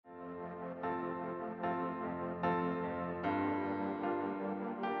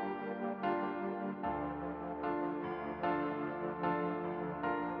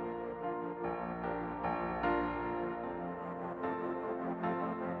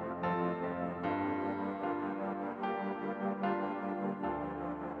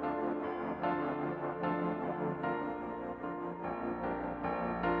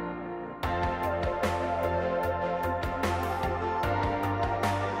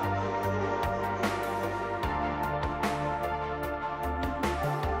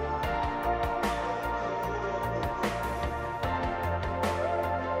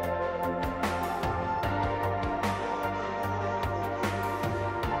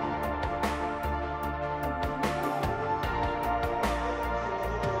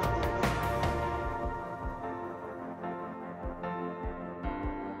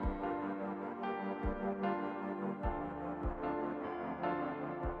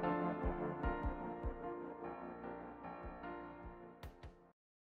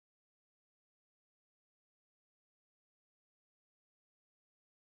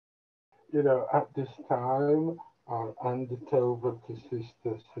At this time, I'll hand it over to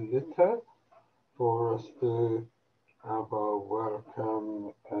Sister Sunita for us to have our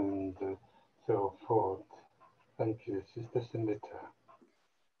welcome and so forth. Thank you, Sister Sunita.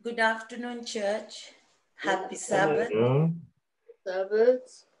 Good afternoon, church. Happy Sabbath.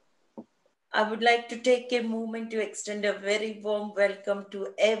 Sabbath. I would like to take a moment to extend a very warm welcome to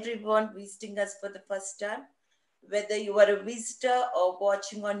everyone visiting us for the first time. Whether you are a visitor or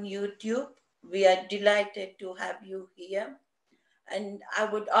watching on YouTube, we are delighted to have you here. And I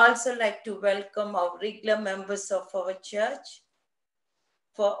would also like to welcome our regular members of our church.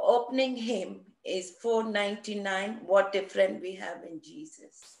 For opening hymn is 499, What a Friend We Have in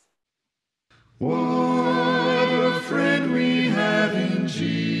Jesus. What a friend we have in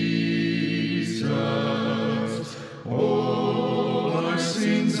Jesus, all our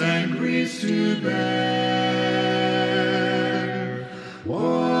sins and griefs to bear. What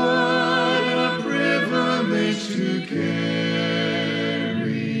a privilege to carry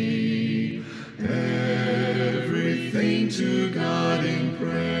everything to God in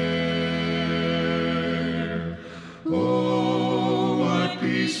prayer. Oh, what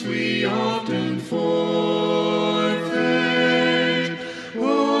peace we often forfeit.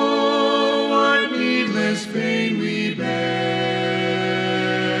 Oh, what needless pain we bear.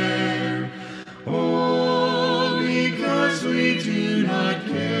 All because we do not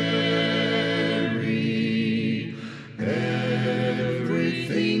carry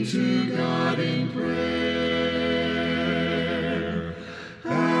everything to God in prayer.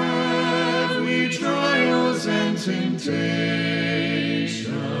 Have we trials and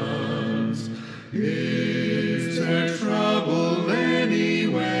temptations? Is there trouble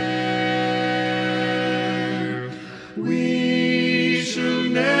anywhere? We shall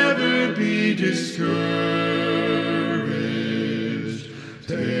never be discouraged.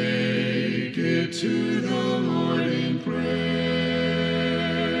 Take it to the Lord in prayer.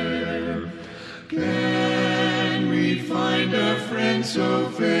 Can we find a friend so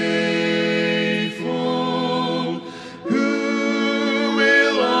faithful, who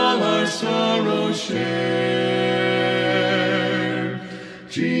will all our sorrows share?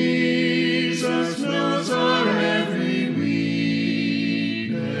 Jesus knows our every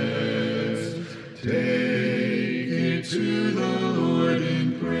weakness. Take it to the Lord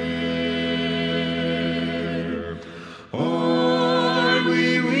in prayer. Are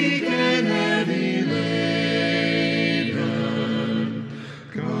we weak and heavy laden,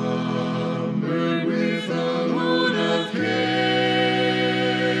 cumbered with a load of care?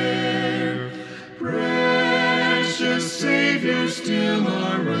 Precious Savior, still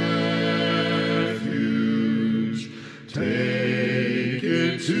our refuge. Take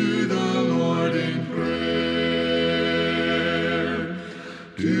it to the Lord in prayer.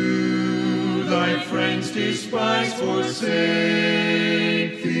 Do thy friends despise,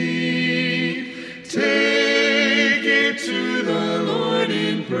 forsake thee? Take it to the Lord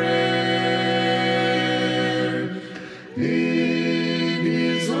in prayer. In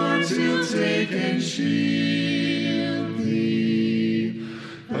his arms he'll take and shield thee.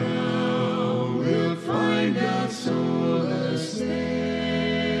 Thou wilt find God's solace there.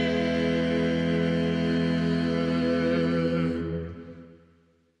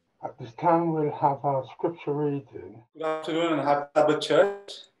 At this time, we'll have our scripture reading. Good afternoon and happy Sabbath,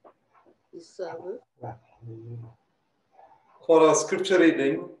 church. Sabbath. For our scripture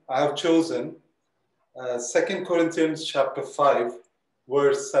reading, I have chosen 2 Corinthians chapter 5,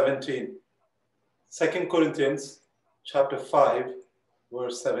 verse 17. 2 Corinthians chapter 5,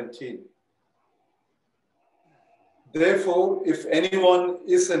 verse 17. Therefore, if anyone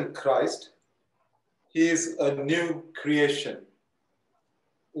is in Christ, he is a new creation.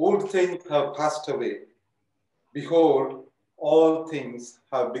 Old things have passed away. Behold, all things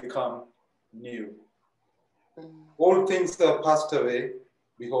have become new. All things have passed away.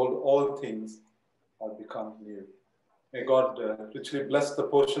 Behold, all things have become new. May God richly bless the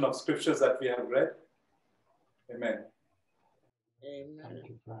portion of scriptures that we have read. Amen. Amen. Thank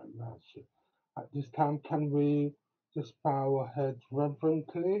you very much. At this time, can we just bow our heads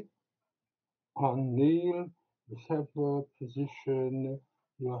reverently on kneel, whichever position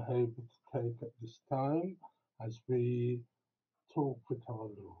you're able to take at this time as we talk with our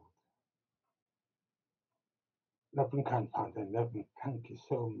Lord. Loving kind Father, loving, thank you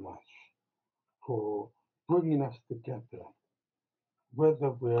so much for bringing us together, whether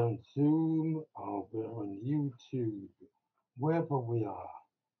we're on Zoom or we're on YouTube, wherever we are.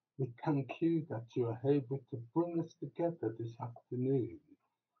 We thank you that you are able to bring us together this afternoon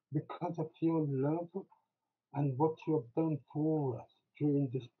because of your love and what you have done for us during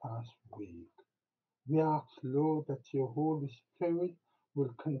this past week. We ask, Lord, that your Holy Spirit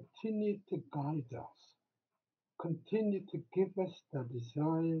will continue to guide us, continue to give us the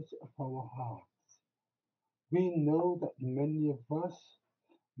desires of our hearts. We know that many of us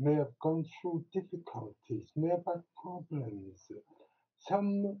may have gone through difficulties, may have had problems.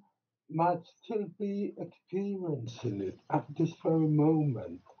 Some might still be experiencing it at this very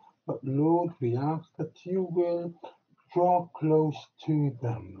moment. But Lord, we ask that you will draw close to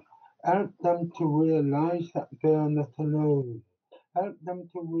them. Help them to realize that they are not alone. Help them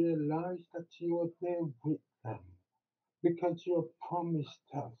to realize that you are there with them. Because you have promised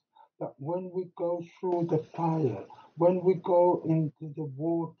us that when we go through the fire, when we go into the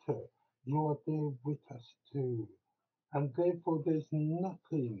water, you are there with us too. And therefore, there's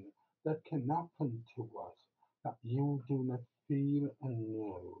nothing that can happen to us that you do not feel and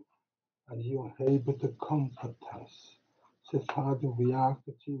know. And you are able to comfort us. So, Father, we ask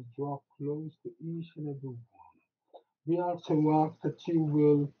that you draw close to each and every one. We also ask that you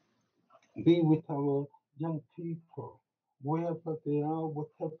will be with our young people, wherever they are,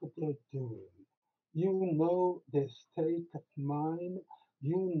 whatever they're doing. You know their state of mind.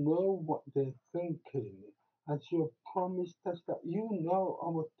 You know what they're thinking. As you have promised us that you know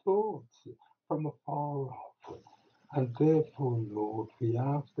our thoughts from afar off. And therefore, Lord, we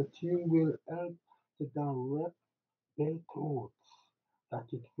ask that you will help to direct their thoughts,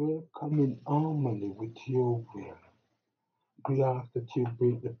 that it will come in harmony with your will. We ask that you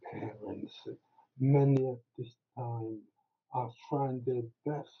bring the parents. Many at this time are trying their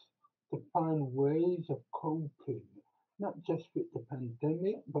best to find ways of coping, not just with the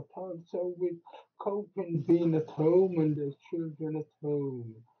pandemic, but also with coping being at home and their children at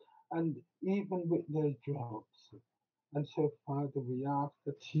home, and even with their jobs. And so, Father, we ask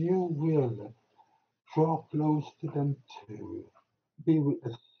that you will draw close to them too. Be with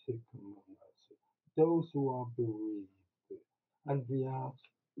the sick among us, those who are bereaved. And we ask,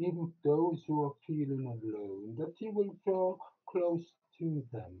 even those who are feeling alone, that you will draw close to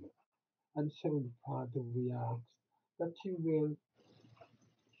them. And so, Father, we ask that you will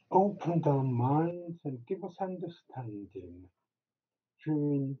open our minds and give us understanding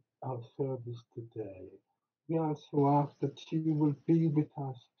during our service today. We also ask that you will be with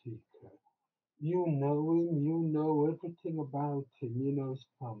our speaker. You know him, you know everything about him, you know his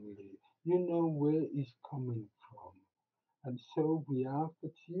family, you know where he's coming from. And so we ask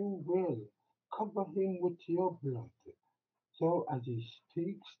that you will cover him with your blood. So as he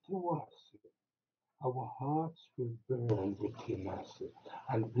speaks to us, our hearts will burn within us,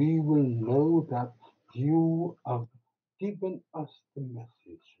 and we will know that you have given us the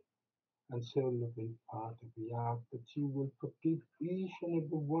message. And so, loving Father, we ask that you will forgive each and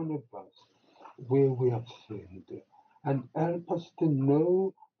every one of us where we have sinned, and help us to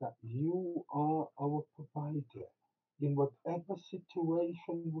know that you are our provider in whatever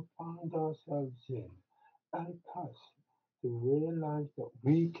situation we find ourselves in. Help us to realize that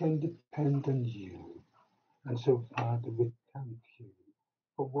we can depend on you. And so, Father, we thank you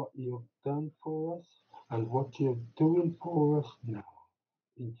for what you have done for us and what you're doing for us now.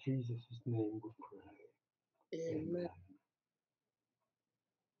 In Jesus' name we pray. Amen.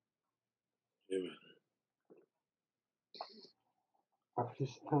 Amen. At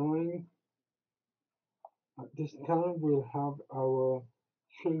this time, we'll have our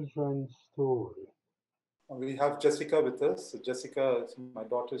children's story. We have Jessica with us. So Jessica is my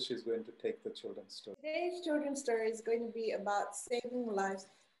daughter. She's going to take the children's story. Today's children's story is going to be about saving lives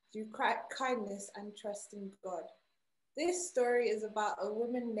through kindness and trusting God. This story is about a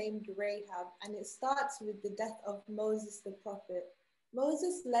woman named Rahab, and it starts with the death of Moses the prophet.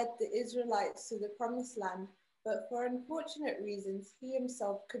 Moses led the Israelites to the promised land, but for unfortunate reasons, he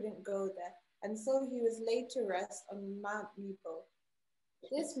himself couldn't go there, and so he was laid to rest on Mount Nebo.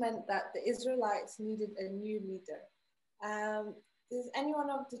 This meant that the Israelites needed a new leader. Does anyone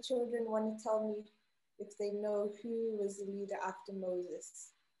of the children want to tell me if they know who was the leader after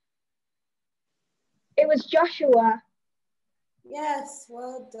Moses? It was Joshua. Yes,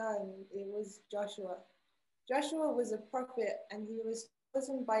 well done. It was Joshua. Joshua was a prophet, and he was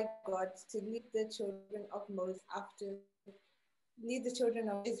chosen by God to lead the children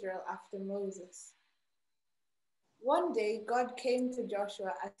of Israel after Moses. One day, God came to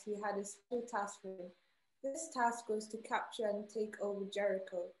Joshua as he had a special task for him. This task was to capture and take over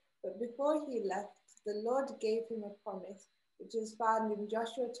Jericho. But before he left, the Lord gave him a promise, which is found in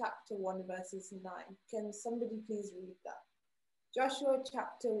Joshua chapter 1, verses 9. Can somebody please read that? Joshua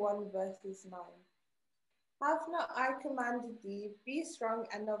chapter 1, verses 9. Have not I commanded thee, be strong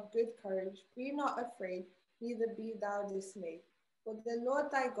and of good courage, be not afraid, neither be thou dismayed. For the Lord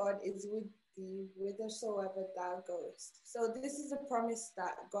thy God is with thee whithersoever thou goest. So this is a promise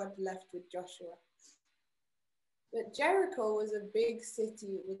that God left with Joshua. But Jericho was a big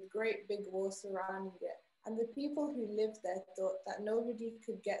city with great big walls surrounding it, and the people who lived there thought that nobody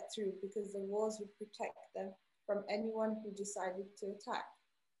could get through because the walls would protect them from anyone who decided to attack.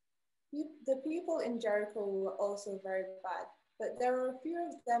 The people in Jericho were also very bad, but there were a few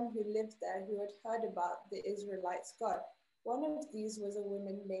of them who lived there who had heard about the Israelites' God. One of these was a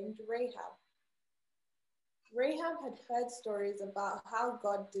woman named Rahab. Rahab had heard stories about how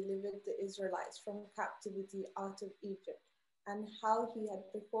God delivered the Israelites from captivity out of Egypt and how he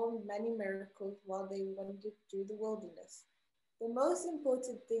had performed many miracles while they wandered through the wilderness. The most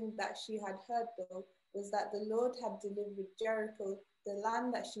important thing that she had heard, though, was that the Lord had delivered Jericho, the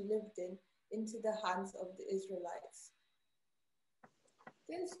land that she lived in, into the hands of the Israelites.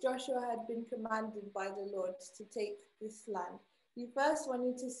 Since Joshua had been commanded by the Lord to take this land, he first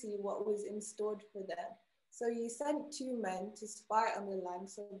wanted to see what was in store for them. So he sent 2 men to spy on the land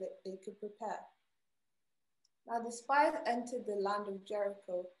so that they could prepare. Now the spies entered the land of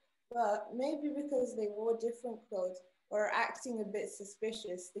Jericho, but maybe because they wore different clothes or were acting a bit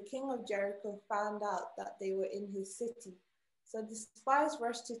suspicious, the king of Jericho found out that they were in his city. So the spies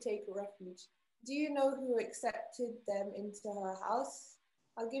rushed to take refuge. Do you know who accepted them into her house?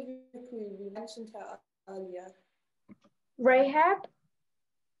 I'll give you a clue. We mentioned her earlier. Rahab?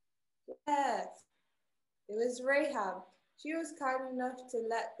 Yes, it was Rahab. She was kind enough to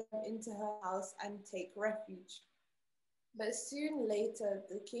let them into her house and take refuge. But soon later,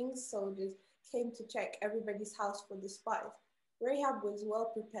 the king's soldiers came to check everybody's house for the spies. Rahab was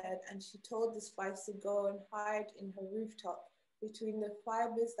well prepared and she told the spies to go and hide in her rooftop between the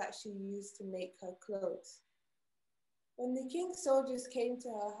fibers that she used to make her clothes. When the king's soldiers came to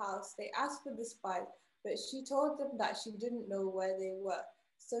her house, they asked for the spies, but she told them that she didn't know where they were.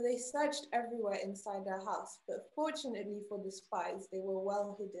 So they searched everywhere inside her house, but fortunately for the spies, they were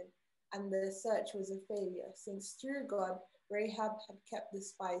well hidden, and their search was a failure, since through God, Rahab had kept the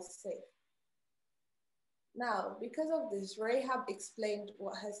spies safe. Now, because of this, Rahab explained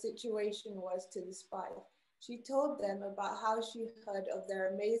what her situation was to the spies. She told them about how she heard of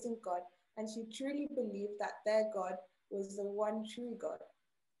their amazing God, and she truly believed that their God was the one true God.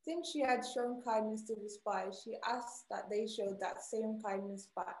 Since she had shown kindness to the spies, she asked that they show that same kindness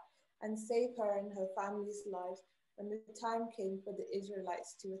back and save her and her family's lives when the time came for the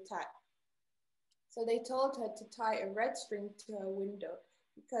Israelites to attack. So they told her to tie a red string to her window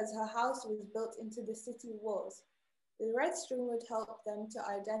because her house was built into the city walls. The red string would help them to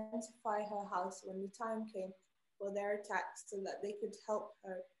identify her house when the time came for their attacks so that they could help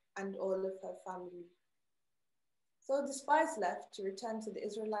her and all of her family. So the spies left to return to the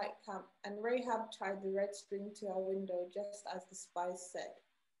Israelite camp, and Rahab tied the red string to her window just as the spies said.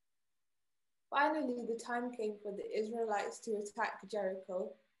 Finally, the time came for the Israelites to attack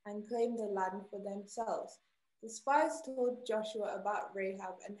Jericho and claim the land for themselves. The spies told Joshua about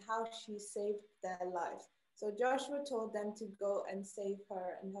Rahab and how she saved their lives. So Joshua told them to go and save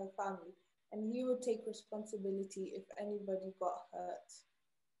her and her family, and he would take responsibility if anybody got hurt.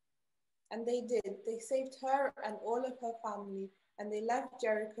 And they did. They saved her and all of her family, and they left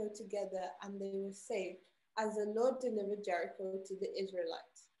Jericho together, and they were saved as the Lord delivered Jericho to the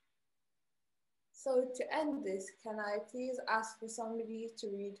Israelites. So to end this, can I please ask for somebody to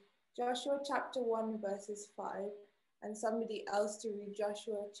read Joshua chapter 1 verses 5 and somebody else to read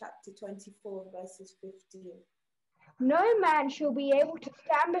Joshua chapter 24 verses 15. No man shall be able to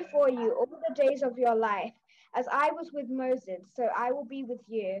stand before you all the days of your life. As I was with Moses, so I will be with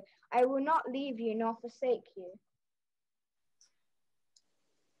you. I will not leave you nor forsake you.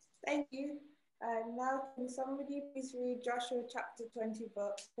 Thank you. And now can somebody please read Joshua chapter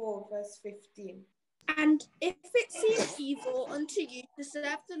 24 verse 15. And if it seem evil unto you to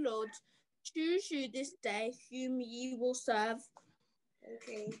serve the Lord, choose you this day whom ye will serve.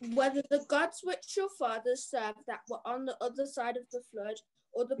 Okay. Whether the gods which your fathers served that were on the other side of the flood,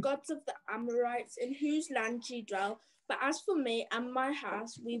 or the gods of the Amorites in whose land ye dwell. But as for me and my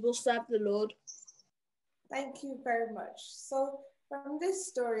house, we will serve the Lord. Thank you very much. So from this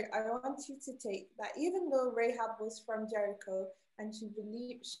story, I want you to take that even though Rahab was from Jericho and she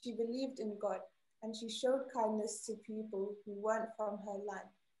believed in God and she showed kindness to people who weren't from her land,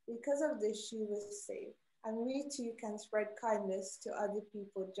 because of this, she was saved. And we too can spread kindness to other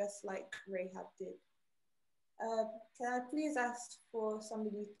people just like Rahab did. Can I please ask for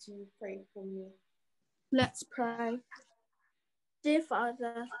somebody to pray for me? Let's pray. Dear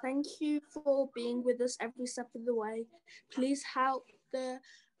Father, thank you for being with us every step of the way. Please help the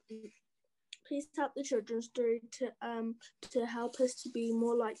Please help the children's story to help us to be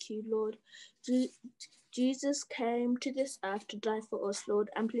more like you, Lord. Jesus came to this earth to die for us, Lord,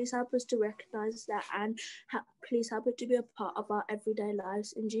 and please help us to recognize that, and please help it to be a part of our everyday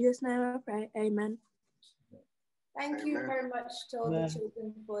lives. In Jesus' name I pray, amen. Thank you very much to all the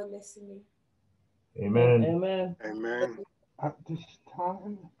children for listening. Amen. Amen. Amen. At this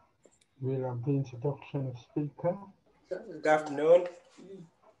time, we'll have the introduction of speaker. Good afternoon.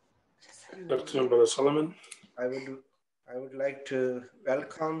 Good afternoon, Brother Solomon. I would like to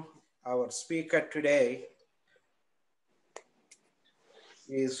welcome our speaker today.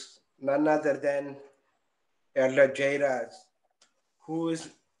 He is none other than Elder Jairaj, who is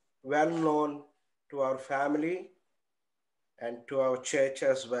well known to our family and to our church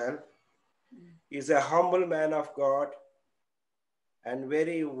as well. He is a humble man of God and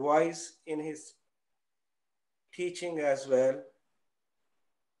very wise in his teaching as well.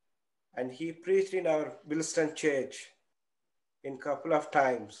 And he preached in our Bilston church in a couple of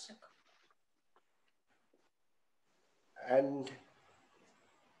times. And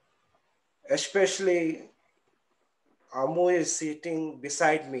especially Amu is sitting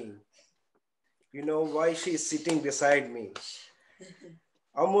beside me. You know why she is sitting beside me?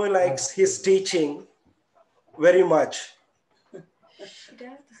 Amu likes his teaching very much.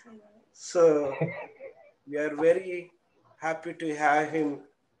 So we are very happy to have him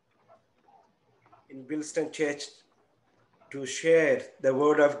in Bilston Church to share the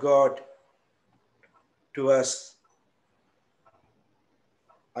word of God to us.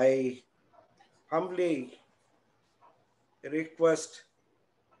 I humbly request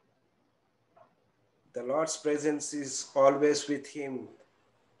the Lord's presence is always with him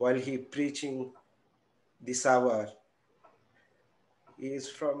while he preaching this hour. He is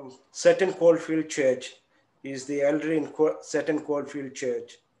from Sutton Coldfield Church. He is the elder in Sutton Coldfield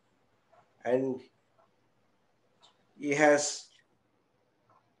Church. And he has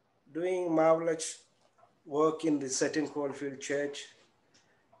doing marvelous work in the Sutton Coldfield Church.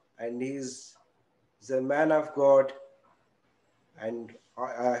 And he is the man of God. And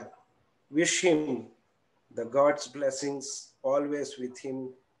I wish him the God's blessings always with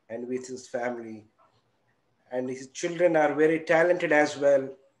him and with his family. And his children are very talented as well.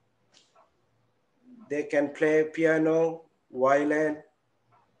 They can play piano, violin,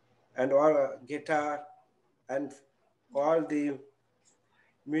 and all guitar, and all the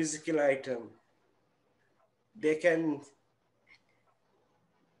musical item.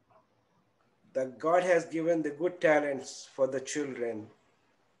 God has given the good talents for the children,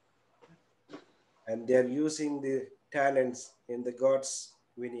 and they're using the talents in the God's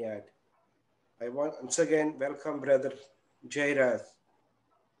vineyard. I want once again welcome Brother Jairaj,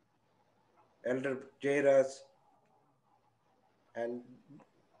 Elder Jairaj, and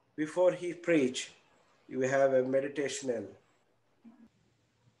before he preach, you have a meditational.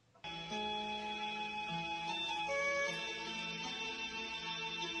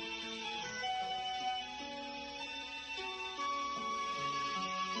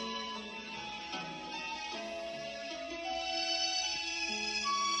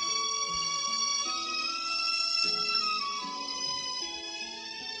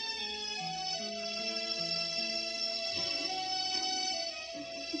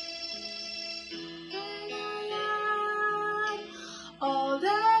 All that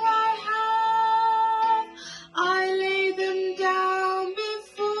I have, I lay them down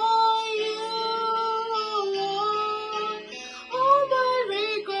before you, oh Lord. All my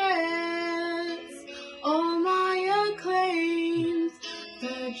regrets, all my acclaims,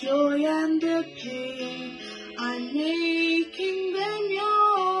 the joy and the pain, I'm making them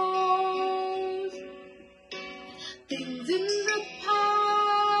yours. Things in the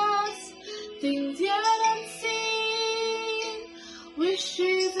past, things yet unseen,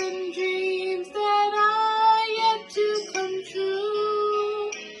 wishes and dreams that are yet to come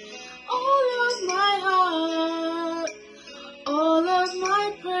true. All of my heart, all of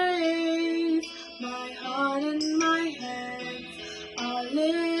my praise, my heart and my hands are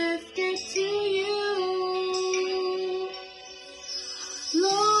lifted to you.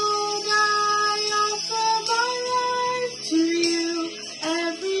 Lord, I offer my life to you,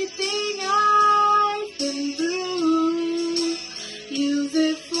 everything I've been through. Use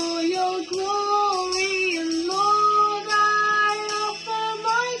it for your glory, and Lord, I offer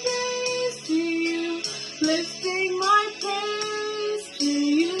my days to you, lifting my praise to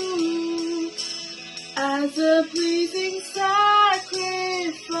you as a pleasing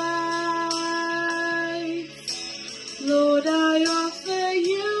sacrifice. Lord, I offer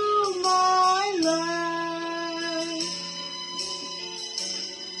you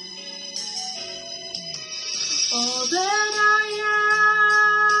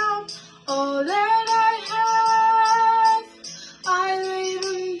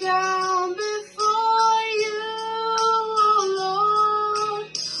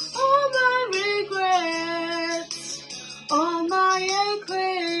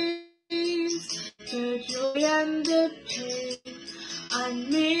and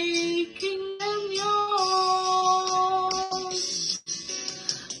making them yours.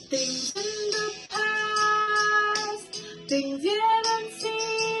 Things in the past, things yet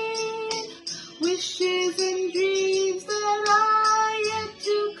unseen, wishes and dreams that are yet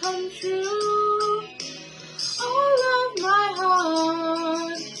to come true. All of my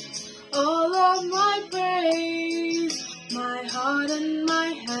heart, all of my praise, my heart and my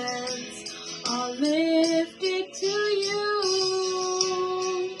hands are lifted to you.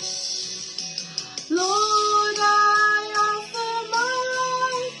 Lord, I offer my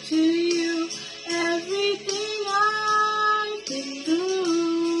life to you, everything I've been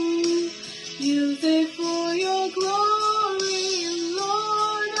through. Use it for your glory,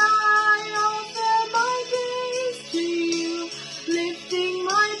 Lord, I offer my days to you, lifting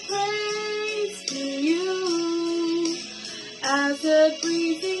my praise to you as a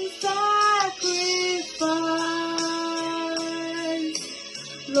pleasing sacrifice.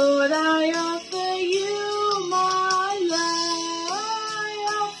 Lord, I offer you my life. I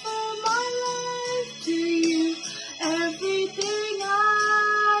offer my life to you, everything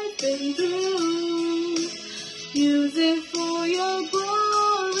I've been through. Use it for your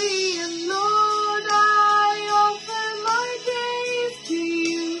glory, and Lord, I offer my days to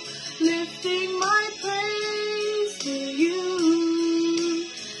you, lifting my praise to you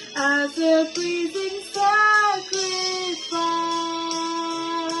as a pleasing sacrifice.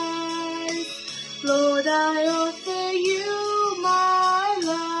 Lord, I offer you my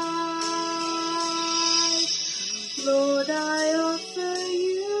life. Lord, I offer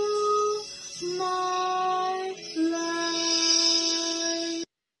you my life.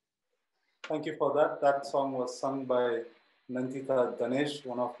 Thank you for that. That song was sung by Nandita Ganesh,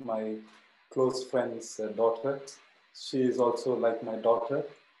 one of my close friends' daughter. She is also like my daughter,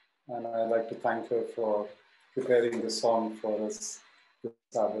 and I'd like to thank her for preparing the song for us this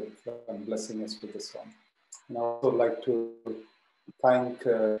Sabbath and blessing us with the song. And I also like to thank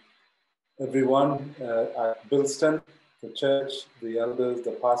everyone at Bilston, the church, the elders,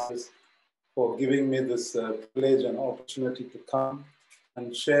 the pastors, for giving me this privilege and opportunity to come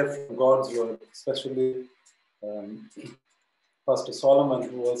and share from God's word, especially Pastor Solomon,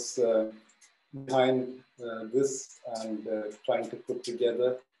 who was behind this and trying to put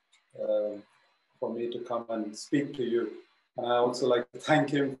together for me to come and speak to you. And I also like to thank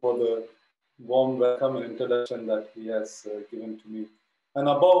him for the warm welcome and introduction that he has given to me. And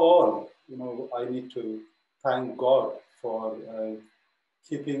above all, I need to thank God for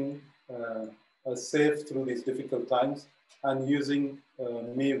keeping us safe through these difficult times and using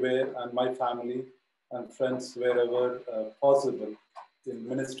me and my family and friends wherever possible in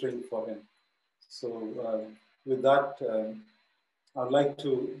ministering for him. So with that, I'd like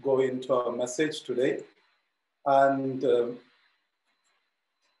to go into our message today. And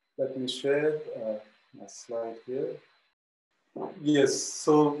let me share my slide here. Yes,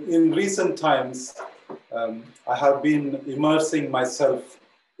 so in recent times, I have been immersing myself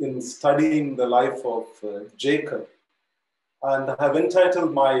in studying the life of Jacob. And I have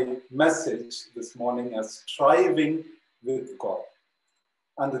entitled my message this morning as Striving with God.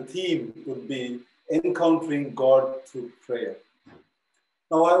 And the theme would be Encountering God Through Prayer.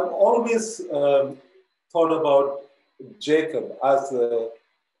 Now, I've always thought about Jacob as a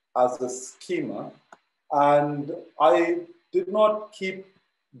schema, and I did not keep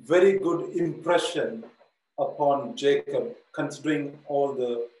very good impression upon Jacob, considering all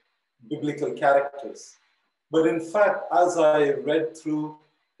the biblical characters. But in fact, as I read through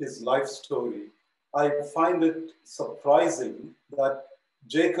his life story, I find it surprising that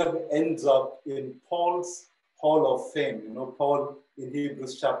Jacob ends up in Paul's Hall of Fame. You know, Paul in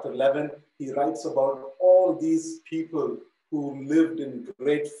Hebrews chapter 11, he writes about all these people who lived in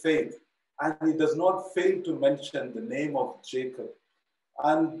great faith, and he does not fail to mention the name of Jacob.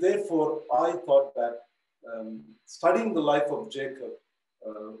 And therefore, I thought that studying the life of Jacob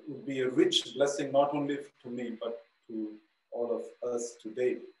would be a rich blessing, not only to me, but to all of us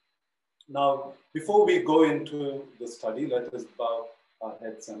today. Now, before we go into the study, let us bow our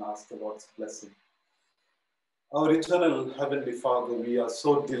heads and ask the Lord's blessing. Our eternal Heavenly Father, we are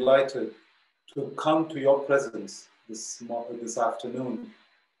so delighted to come to your presence this afternoon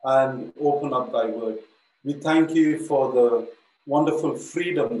and open up thy word. We thank you for the wonderful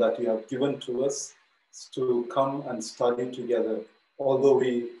freedom that you have given to us to come and study together. Although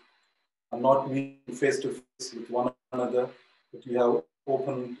we are not meeting face to face with one another, but you have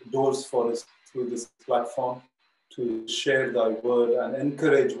opened doors for us through this platform to share thy word and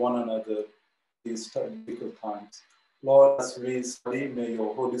encourage one another these difficult times. Lord, as we study, may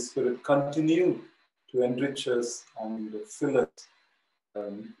your Holy Spirit continue to enrich us and fill us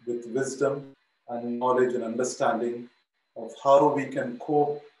with wisdom and knowledge and understanding of how we can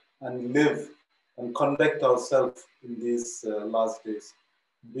cope and live and conduct ourselves in these last days.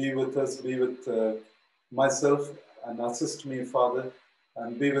 Be with us, be with myself, and assist me, Father,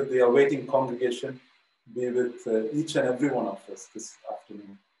 and be with the awaiting congregation, be with each and every one of us this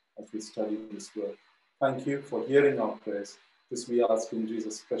afternoon as we study this word. Thank you for hearing our prayers. This we ask in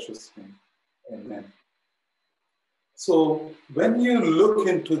Jesus' precious name. Amen. So when you look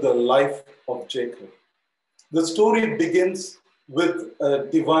into the life of Jacob, the story begins with a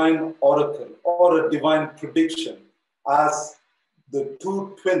divine oracle or a divine prediction as the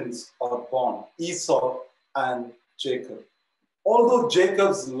two twins are born, Esau and Jacob. Although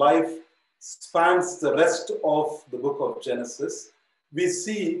Jacob's life spans the rest of the book of Genesis, we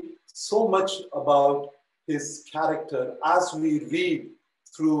see so much about his character as we read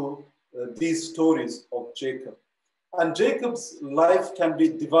through these stories of Jacob. And Jacob's life can be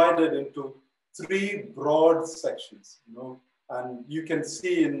divided into three broad sections, and you can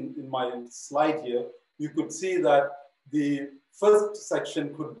see in my slide here, you could see that the first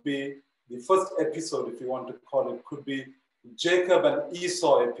section could be, the first episode, if you want to call it, could be Jacob and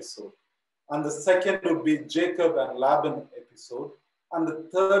Esau episode. And the second would be Jacob and Laban episode. And the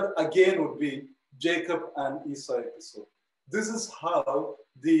third again would be Jacob and Esau episode. This is how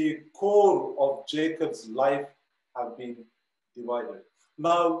the core of Jacob's life have been divided.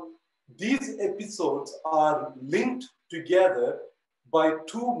 Now, these episodes are linked together by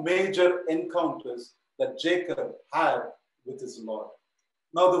two major encounters that Jacob had with his Lord.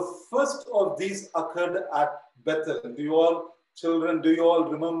 Now, the first of these occurred at Bethel. Do you all, children, do you all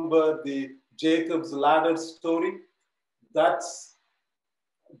remember the Jacob's ladder story? That's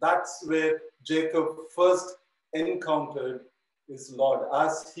where Jacob first encountered his Lord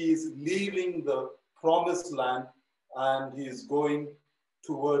as he is leaving the promised land and he is going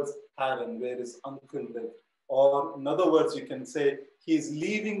towards Haran, where his uncle lived. Or in other words, you can say he's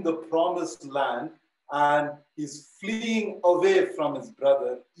leaving the promised land and he's fleeing away from his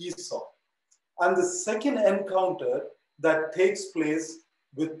brother Esau. And the second encounter that takes place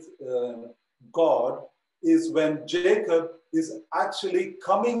with God is when Jacob is actually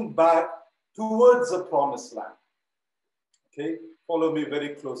coming back towards the promised land. Okay, follow me very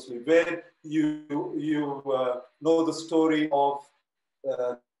closely. Where you know the story of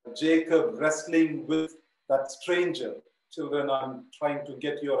Jacob wrestling with that stranger. Children, I'm trying to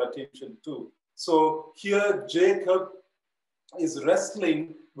get your attention too. So here Jacob is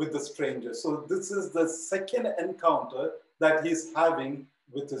wrestling with the stranger. So this is the second encounter that he's having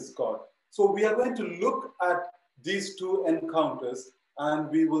with his God. So we are going to look at these two encounters and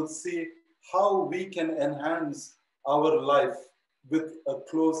we will see how we can enhance our life with a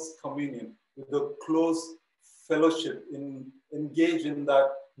close communion, with a close fellowship, engage in that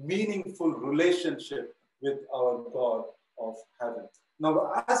meaningful relationship with our God of heaven.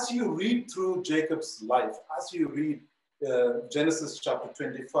 Now, as you read through Jacob's life, as you read Genesis chapter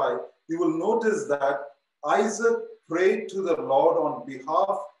 25, you will notice that Isaac prayed to the Lord on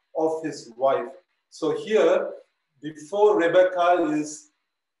behalf of his wife. So here, before Rebekah is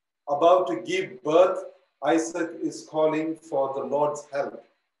about to give birth, Isaac is calling for the Lord's help.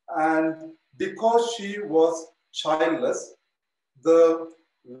 And because she was childless, the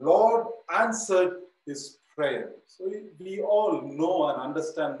Lord answered his prayer. So we all know and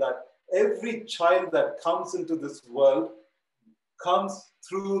understand that every child that comes into this world comes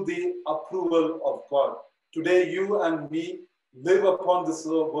through the approval of God. Today, you and me live upon this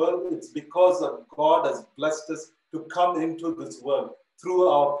world. It's because of God has blessed us to come into this world through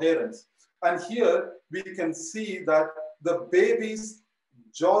our parents. And here we can see that the babies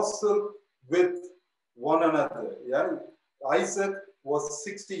jostle with one another. Yeah? Isaac was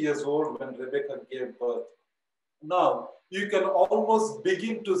 60 years old when Rebekah gave birth. Now, you can almost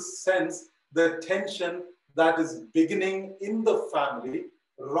begin to sense the tension that is beginning in the family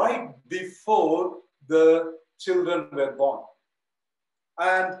right before the children were born.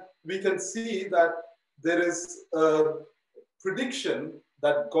 And we can see that there is a prediction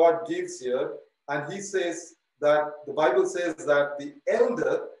that God gives here, and he says that the Bible says that the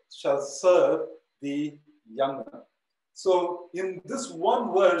elder shall serve the younger. So in this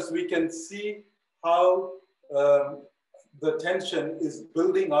one verse, we can see how the tension is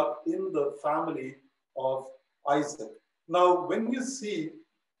building up in the family of Isaac. Now, when you see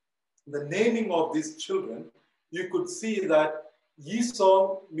the naming of these children, you could see that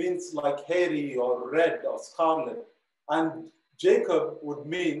Esau means like hairy or red or scarlet, and Jacob would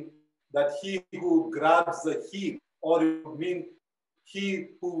mean that he who grabs the heel, or it would mean he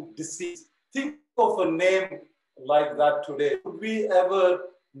who deceives. Think of a name like that today. Would we ever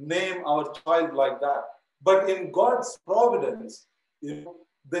name our child like that? But in God's providence,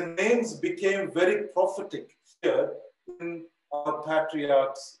 the names became very prophetic here in our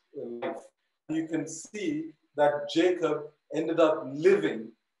patriarch's life. You can see that Jacob ended up living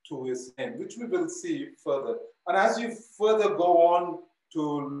to his name, which we will see further. And as you further go on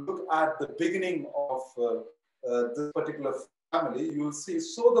to look at the beginning of this particular family, you will see,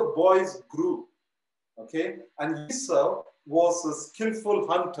 so the boys grew, okay? And Esau was a skillful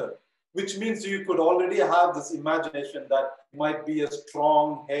hunter, which means you could already have this imagination that he might be a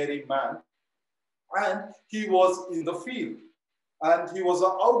strong, hairy man. And he was in the field. And he was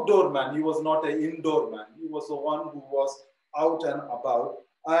an outdoor man. He was not an indoor man. He was the one who was out and about.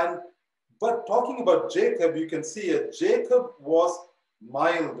 But talking about Jacob, you can see Jacob was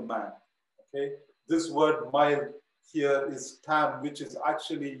mild man. Okay, this word mild here is tam, which is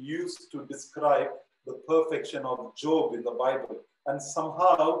actually used to describe the perfection of Job in the Bible. And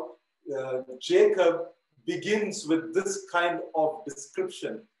somehow Jacob begins with this kind of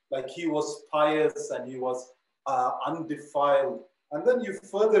description, like he was pious and he was undefiled. And then you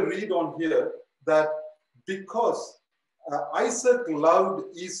further read on here that because Isaac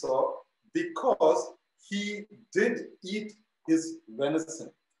loved Esau because he did eat his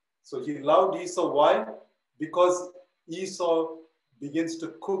venison. So he loved Esau. Why? Because Esau begins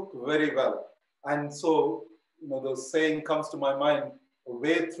to cook very well. And so, the saying comes to my mind, the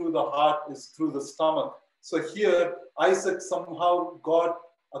way through the heart is through the stomach. So here, Isaac somehow got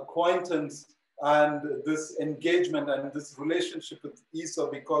acquaintance and this engagement and this relationship with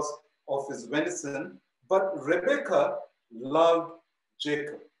Esau because of his venison. But Rebekah loved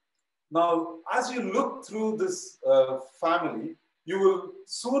Jacob. Now, as you look through this family, you will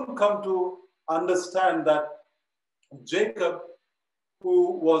soon come to understand that Jacob,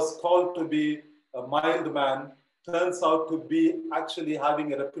 who was called to be a mild man, turns out to be actually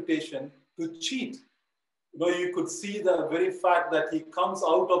having a reputation to cheat. You could see the very fact that he comes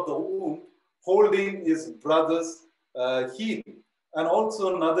out of the womb holding his brother's heel. And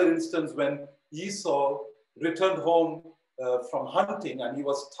also another instance when Esau returned home from hunting and he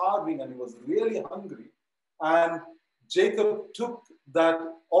was starving and he was really hungry. And Jacob took that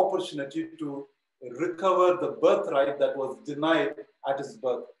opportunity to recover the birthright that was denied at his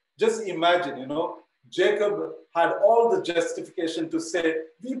birth. Just imagine, Jacob had all the justification to say,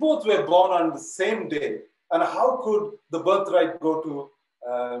 we both were born on the same day. And how could the birthright go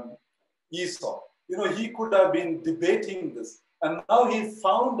to Esau? He could have been debating this. And now he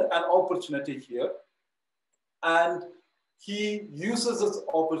found an opportunity here. And he uses this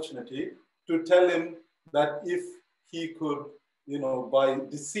opportunity to tell him that if he could, by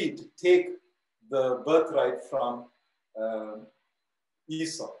deceit, take the birthright from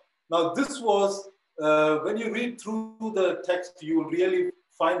Esau. Now, this was, when you read through the text, you will really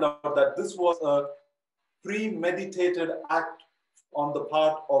find out that this was a premeditated act on the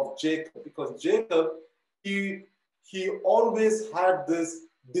part of Jacob, because Jacob, he always had this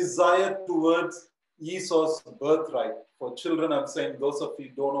desire towards Esau's birthright. For children, I'm saying, those of you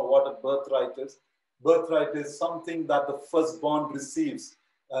who don't know what a birthright is something that the firstborn receives.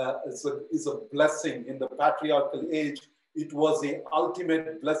 It's a blessing. In the patriarchal age, it was the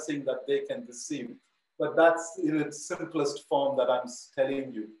ultimate blessing that they can receive. But that's in its simplest form that I'm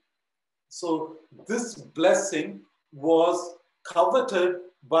telling you. So this blessing was coveted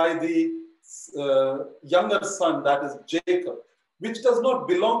by the younger son, that is Jacob, which does not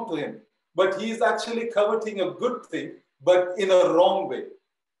belong to him. But he is actually coveting a good thing, but in a wrong way.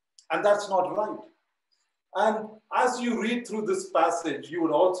 And that's not right. And as you read through this passage, you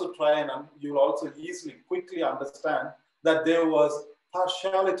would also you will also easily, quickly understand that there was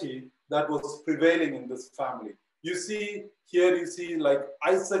partiality that was prevailing in this family. You see, like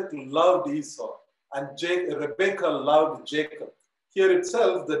Isaac loved Esau and Rebekah loved Jacob. Here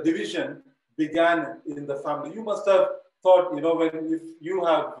itself, the division began in the family. You must have thought, if you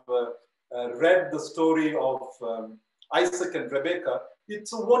have read the story of Isaac and Rebekah,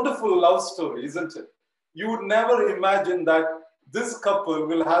 it's a wonderful love story, isn't it? You would never imagine that this couple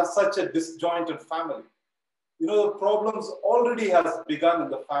will have such a disjointed family. The problems already has begun in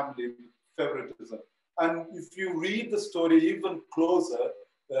the family, favoritism. And if you read the story even closer,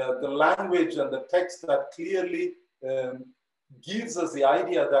 the language and the text that clearly gives us the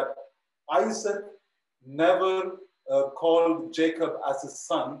idea that Isaac never called Jacob as his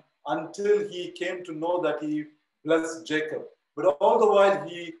son until he came to know that he blessed Jacob. But all the while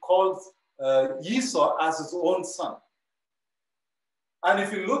he calls Esau as his own son. And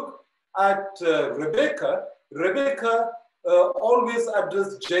if you look at Rebekah always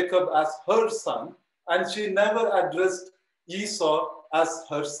addressed Jacob as her son, And she never addressed Esau as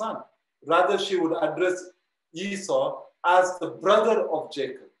her son. Rather, she would address Esau as the brother of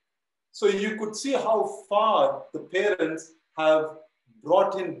Jacob. So you could see how far the parents have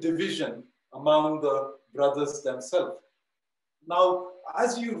brought in division among the brothers themselves. Now,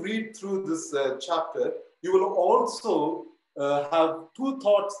 as you read through this chapter, you will also have two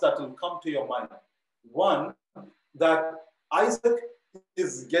thoughts that will come to your mind. One, that Isaac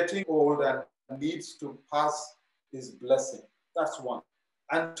is getting old and needs to pass his blessing. That's one.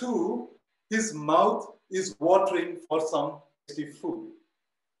 And two, his mouth is watering for some tasty food.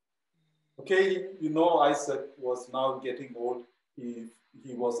 Okay, you know Isaac was now getting old. He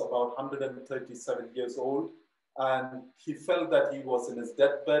was about 137 years old, and he felt that he was in his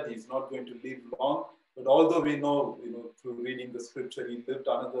deathbed. He's not going to live long. But although we know, through reading the scripture, he lived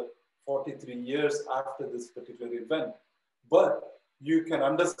another 43 years after this particular event. But you can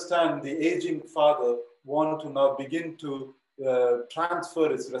understand the aging father want to now begin to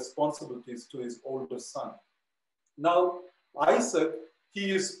transfer his responsibilities to his older son. Now, Isaac,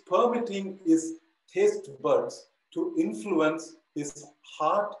 he is permitting his taste buds to influence his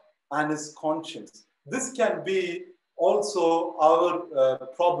heart and his conscience. This can be also our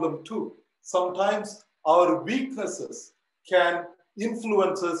problem too. Sometimes our weaknesses can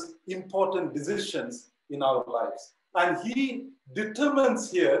influence us important decisions in our lives. And he determines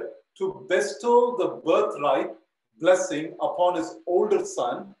here to bestow the birthright blessing upon his older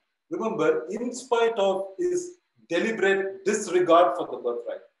son. Remember, in spite of his deliberate disregard for the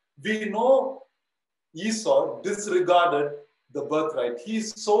birthright. We know Esau disregarded the birthright. He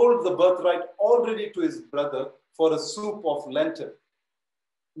sold the birthright already to his brother for a soup of lentil.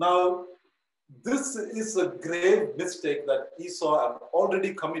 Now, this is a grave mistake that Esau had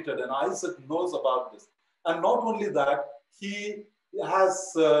already committed, and Isaac knows about this. And not only that, he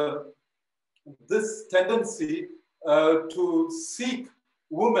has this tendency to seek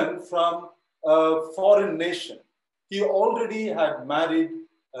women from a foreign nation. He already had married,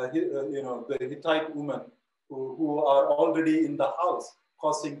 the Hittite women who are already in the house,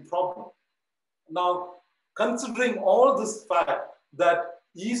 causing problem. Now, considering all this fact that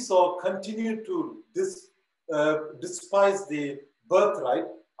Esau continued to despise the birthright,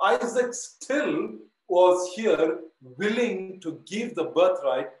 Isaac still was here willing to give the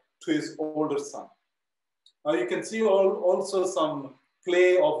birthright to his older son. Now, you can see also some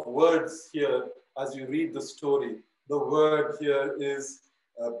play of words here as you read the story. The word here is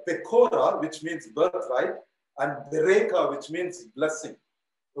Pekora, which means birthright, and Bereka, which means blessing.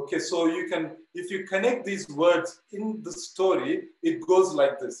 Okay, so you can, if you connect these words in the story, it goes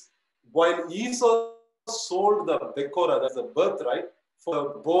like this. While Esau sold the Pekora, that's the birthright, for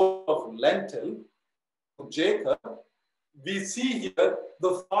a bowl of lentil to Jacob, we see here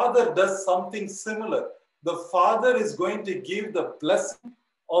the father does something similar. The father is going to give the blessing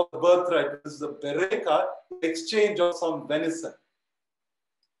of the birthright, which is the Bereka, in exchange of some venison.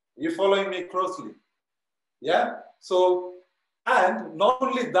 Are you following me closely? Yeah? So, and not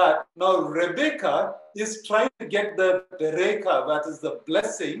only that, now Rebecca is trying to get the Bereka, that is the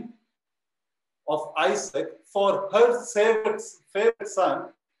blessing of Isaac, for her favorite son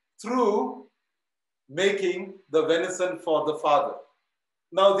through making the venison for the father.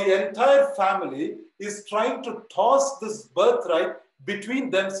 Now the entire family is trying to toss this birthright between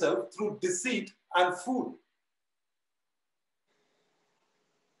themselves through deceit and food.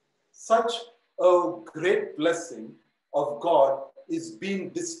 Such a great blessing of God is being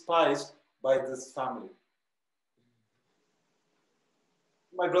despised by this family.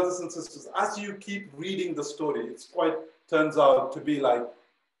 My brothers and sisters, as you keep reading the story, it quite turns out to be like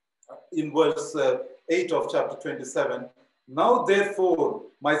in verse 8 of chapter 27. Now, therefore,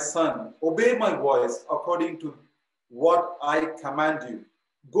 my son, obey my voice according to what I command you.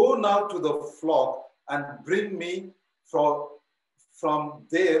 Go now to the flock and bring me from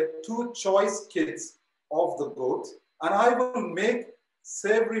there 2 choice kids of the goats, and I will make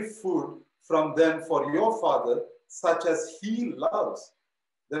savory food from them for your father, such as he loves.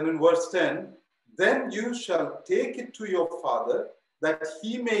 Then in verse 10, then you shall take it to your father, that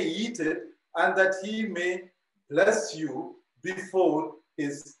he may eat it, and that he may bless you before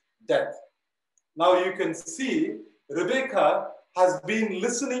his death. Now you can see Rebecca has been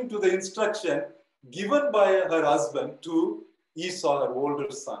listening to the instruction given by her husband to Esau, her older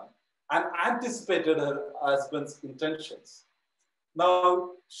son, and anticipated her husband's intentions.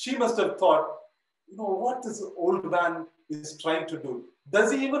 Now, she must have thought, what this old man is trying to do.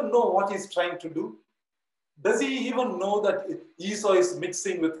 Does he even know what he's trying to do? Does he even know that Esau is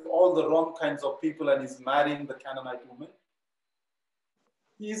mixing with all the wrong kinds of people and is marrying the Canaanite woman?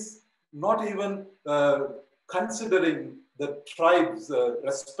 He's not even considering the tribe's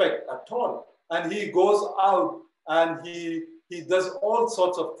respect at all. And he goes out and he does all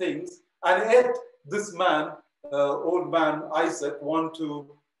sorts of things. And yet this man, old man Isaac, want to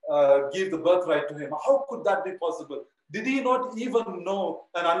give the birthright to him. How could that be possible? Did he not even know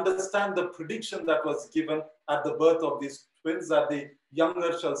and understand the prediction that was given at the birth of these twins, that the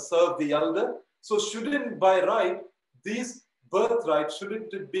younger shall serve the elder? So shouldn't by right, these birthright,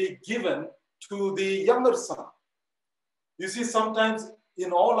 shouldn't it be given to the younger son? You see, sometimes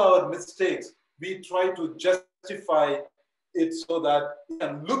in all our mistakes, we try to justify it so that it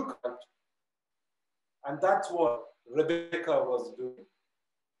can look right. And that's what Rebecca was doing.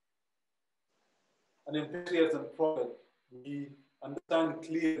 And in Patriarchs and Prophets, we understand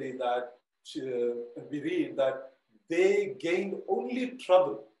clearly that we read that they gained only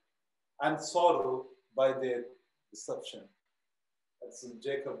trouble and sorrow by their deception. That's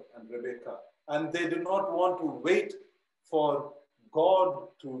Jacob and Rebecca. And they did not want to wait for God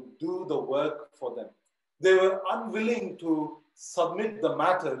to do the work for them. They were unwilling to submit the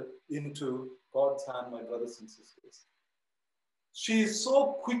matter into God's hand, my brothers and sisters. She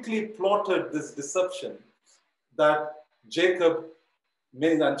so quickly plotted this deception that Jacob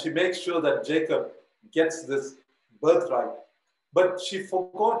made, and she makes sure that Jacob gets this birthright. But she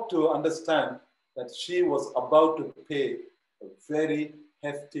forgot to understand that she was about to pay a very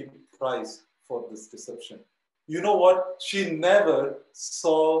hefty price for this deception. You know what? She never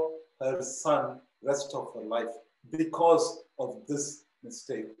saw her son rest of her life because of this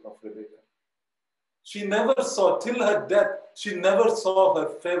mistake of Rebecca. She never saw, till her death, she never saw her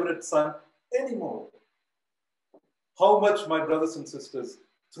favorite son anymore. How much, my brothers and sisters,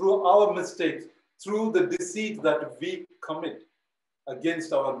 through our mistakes, through the deceit that we commit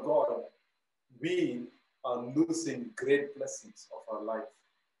against our God, we are losing great blessings of our life.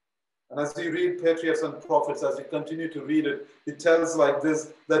 And as we read Patriarchs and Prophets, as we continue to read it, it tells like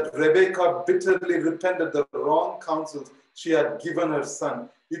this, that Rebecca bitterly repented the wrong counsels she had given her son.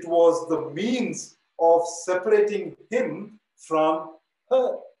 It was the means of separating him from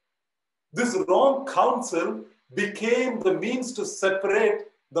her. This wrong counsel became the means to separate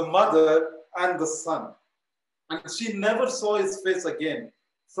the mother and the son. And she never saw his face again.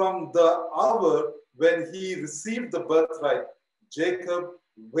 From the hour when he received the birthright, Jacob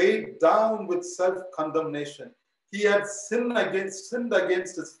weighed down with self-condemnation. He had sinned against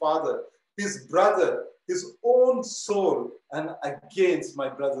his father, his brother, his own soul, and against, my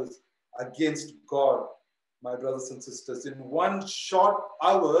brothers, against God, my brothers and sisters. In one short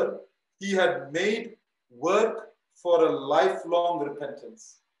hour, he had made work for a lifelong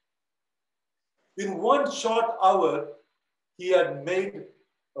repentance. In one short hour, he had made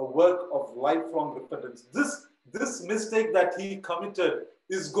a work of lifelong repentance. This mistake that he committed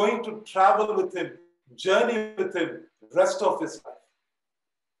is going to travel with him, journey with him, the rest of his life.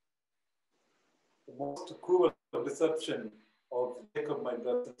 The most cruel deception of Jacob, my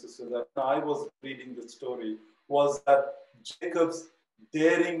brothers and sisters, that I was reading the story, was that Jacob's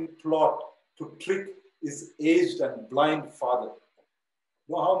daring plot to trick his aged and blind father.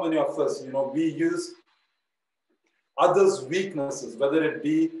 You know how many of us, we use others' weaknesses, whether it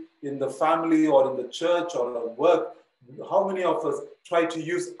be in the family or in the church or at work. How many of us try to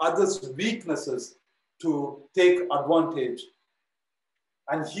use others' weaknesses to take advantage?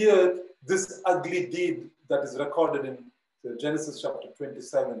 And here, this ugly deed that is recorded in Genesis chapter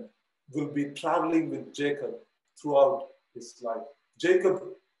 27 will be traveling with Jacob throughout his life. Jacob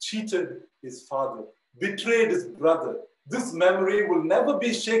cheated his father, betrayed his brother. This memory will never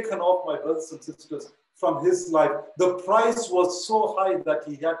be shaken off, my brothers and sisters, from his life. The price was so high that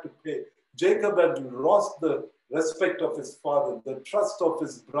he had to pay. Jacob had lost the respect of his father, the trust of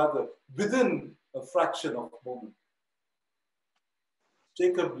his brother within a fraction of a moment.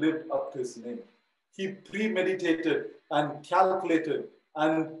 Jacob lived up to his name. He premeditated and calculated,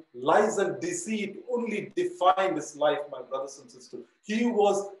 and lies and deceit only defined his life, my brothers and sisters. He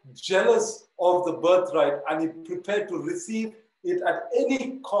was jealous of the birthright and he prepared to receive it at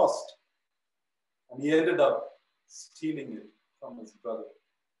any cost. And he ended up stealing it from his brother.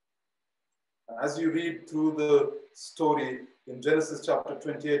 And as you read through the story in Genesis chapter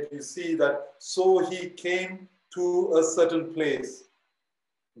 28, you see that so he came to a certain place.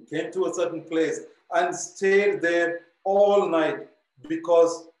 He came to a certain place and stayed there all night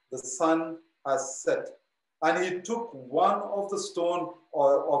because the sun has set. And he took one of the stone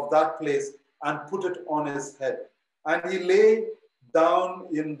of that place and put it on his head. And he lay down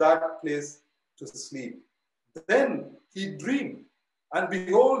in that place to sleep. Then he dreamed, and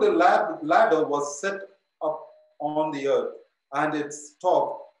behold, a ladder was set up on the earth, and its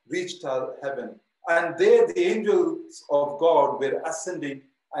top reached heaven. And there the angels of God were ascending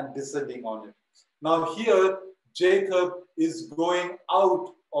and descending on it. Now here, Jacob is going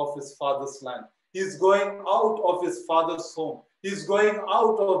out of his father's land. He's going out of his father's home. He's going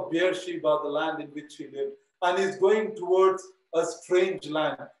out of Beersheba, the land in which he lived, and he's going towards a strange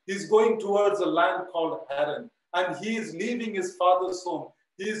land. He's going towards a land called Haran, and he is leaving his father's home.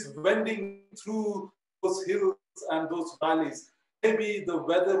 He's wending through those hills and those valleys. Maybe the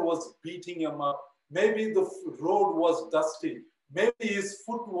weather was beating him up. Maybe the road was dusty. Maybe his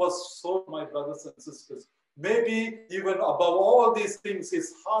foot was sore, my brothers and sisters. Maybe even above all these things,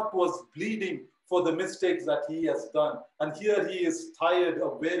 his heart was bleeding for the mistakes that he has done. And here he is tired, a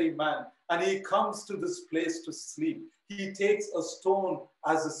weary man, and he comes to this place to sleep. He takes a stone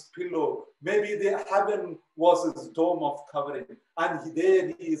as his pillow. Maybe the heaven was his dome of covering. And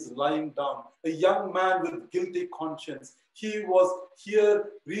there he is lying down, a young man with guilty conscience. He was here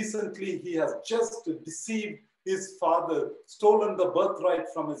recently. He has just deceived his father, stolen the birthright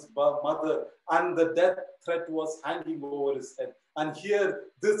from his mother, and the death threat was hanging over his head. And here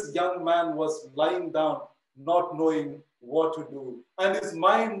this young man was lying down, not knowing what to do. And his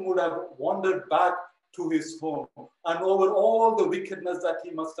mind would have wandered back to his home, and over all the wickedness that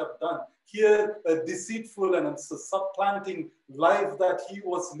he must have done. Here, a deceitful and supplanting life that he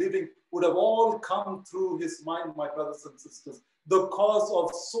was living would have all come through his mind, my brothers and sisters. The cause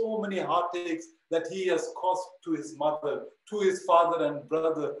of so many heartaches that he has caused to his mother, to his father and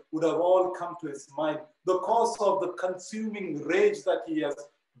brother would have all come to his mind. The cause of the consuming rage that he has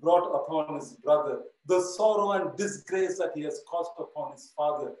brought upon his brother, the sorrow and disgrace that he has caused upon his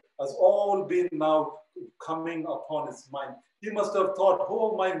father has all been now coming upon his mind. He must have thought,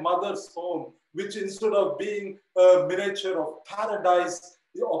 oh, my mother's home, which instead of being a miniature of paradise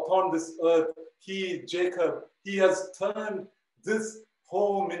upon this earth, Jacob, he has turned this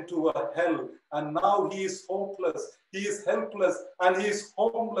home into a hell, and now he is hopeless, he is helpless, and he is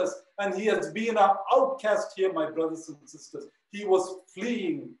homeless, and he has been an outcast here, my brothers and sisters. He was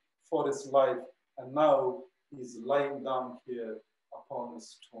fleeing for his life, and now he is lying down here upon a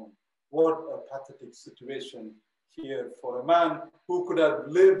stone. What a pathetic situation here for a man who could have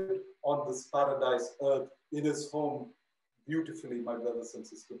lived on this paradise earth in his home beautifully, my brothers and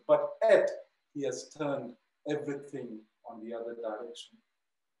sisters. But yet, he has turned everything on the other direction.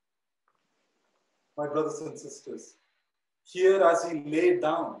 My brothers and sisters, here as he lay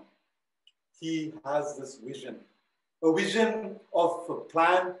down, he has this vision, a vision of a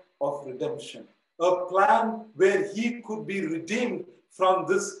plan of redemption, a plan where he could be redeemed from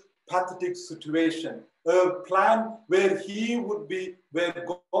this pathetic situation, a plan where he would be, where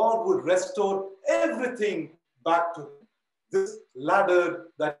God would restore everything back to him. This ladder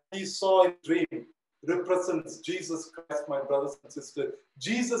that he saw in dream represents Jesus Christ, my brothers and sisters.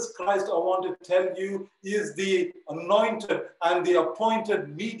 Jesus Christ, I want to tell you, is the anointed and the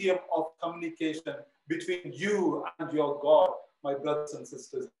appointed medium of communication between you and your God, my brothers and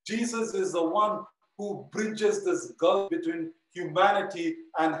sisters. Jesus is the one who bridges this gulf between humanity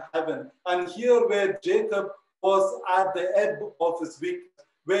and heaven. And here where Jacob was at the ebb of his weakness,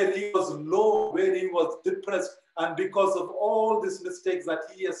 where he was low, where he was depressed, and because of all these mistakes that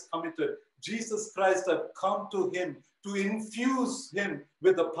he has committed, Jesus Christ has come to him to infuse him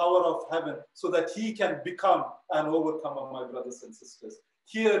with the power of heaven so that he can become an overcomer, my brothers and sisters.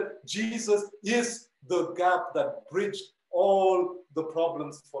 Here, Jesus is the gap that bridged all the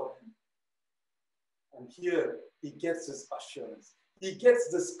problems for him. And here, he gets this assurance. He gets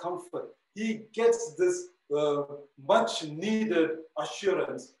this comfort. He gets this much needed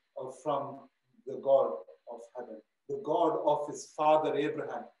assurance from the God of heaven, the God of his father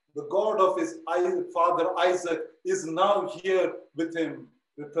Abraham, the God of his father Isaac is now here with him,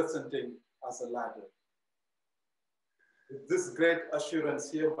 representing as a ladder. With this great assurance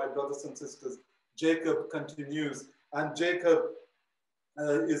here, my brothers and sisters, Jacob continues, and Jacob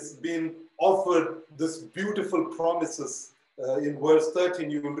is being offered this beautiful promises. In verse 13,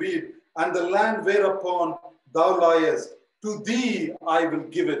 you will read, and the land whereupon thou liest, to thee I will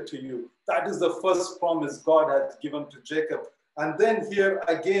give it to you. That is the first promise God has given to Jacob. And then here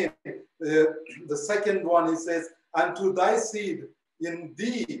again, the second one, he says, and to thy seed, in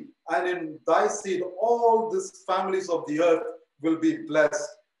thee and in thy seed, all these families of the earth will be blessed.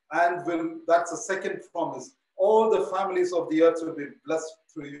 And that's the second promise. All the families of the earth will be blessed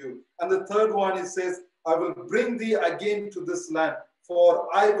through you. And the third one, he says, I will bring thee again to this land, for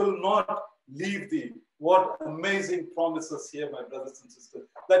I will not leave thee. What amazing promises here, my brothers and sisters,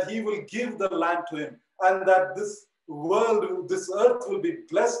 that he will give the land to him, and that this world, this earth will be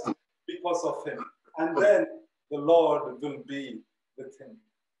blessed because of him. And then the Lord will be with him.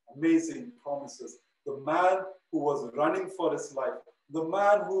 amazing promises. The man who was running for his life, the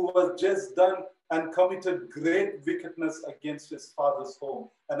man who was just done and committed great wickedness against his father's home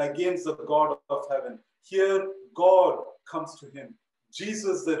and against the God of heaven. Here, God comes to him.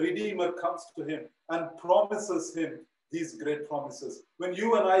 Jesus, the Redeemer, comes to him and promises him these great promises. When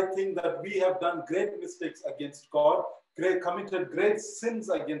you and I think that we have done great mistakes against God, committed great sins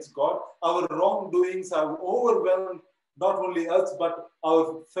against God, our wrongdoings have overwhelmed not only us, but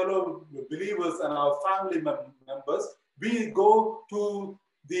our fellow believers and our family members, we go to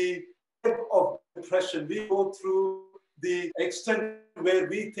the depth of depression. We go through the extent where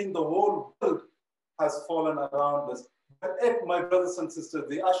we think the whole world has fallen around us. But yet, my brothers and sisters,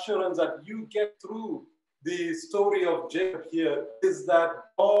 the assurance that you get through the story of Jacob here is that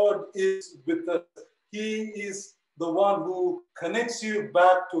God is with us. He is the one who connects you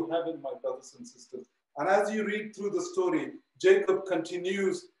back to heaven, my brothers and sisters. And as you read through the story, Jacob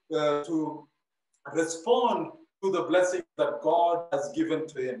continues to respond to the blessing that God has given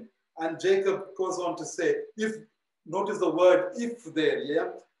to him. And Jacob goes on to say, notice the word if there, yeah?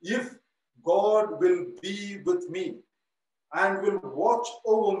 If God will be with me and will watch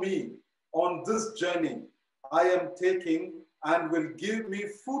over me on this journey I am taking and will give me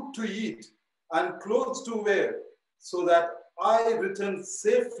food to eat and clothes to wear so that I return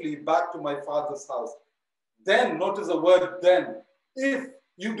safely back to my father's house. Then, notice the word then, if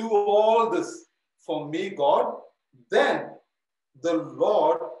you do all this for me, God, then the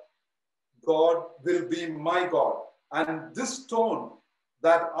Lord God will be my God. And this stone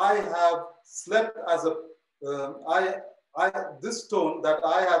that I have slept as a, this stone that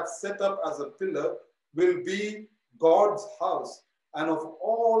I have set up as a pillar will be God's house. And of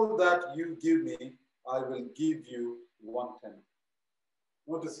all that you give me, I will give you 1/10.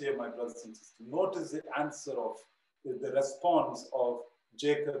 Notice here, my brothers and sisters, notice the answer of the response of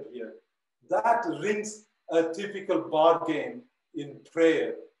Jacob here. That rings a typical bargain in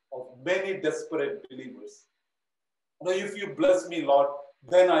prayer of many desperate believers. Now, if you bless me, Lord,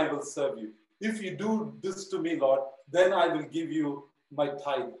 then I will serve you. If you do this to me, Lord, then I will give you my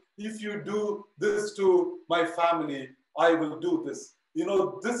tithe. If you do this to my family, I will do this. You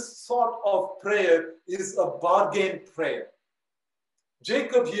know, this sort of prayer is a bargain prayer.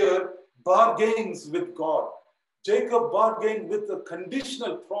 Jacob here bargains with God. Jacob bargained with a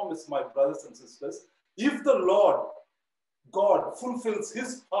conditional promise, my brothers and sisters. If the Lord God fulfills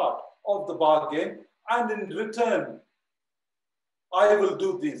his part of the bargain, and in return, I will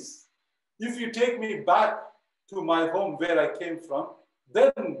do this. If you take me back to my home where I came from,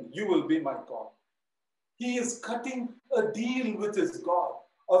 then you will be my God. He is cutting a deal with his God.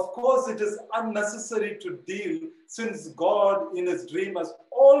 Of course, it is unnecessary to deal since God in his dream has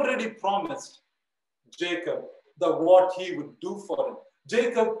already promised Jacob what he would do for him.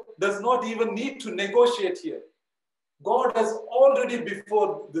 Jacob does not even need to negotiate here. God has already,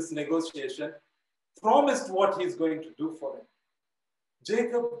 before this negotiation, promised what he's going to do for him.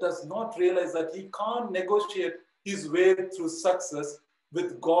 Jacob does not realize that he can't negotiate his way through success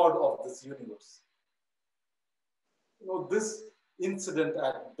with God of this universe. You know, this incident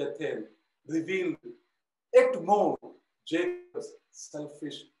at Bethel revealed yet more Jacob's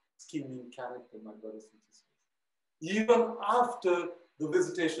selfish, scheming character, my brothers and sisters. Even after the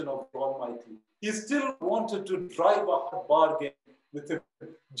visitation of the Almighty, he still wanted to drive a hard bargain with him.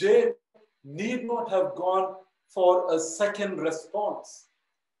 Jacob need not have gone for a second response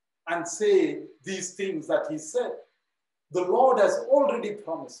and say these things that he said. The Lord has already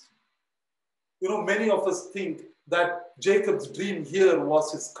promised. You know, many of us think that Jacob's dream here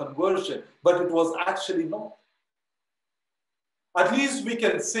was his conversion, but it was actually not. At least we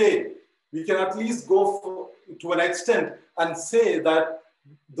can say, we can at least go to an extent and say that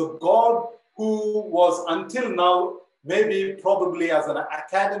the God who was until now, maybe probably as an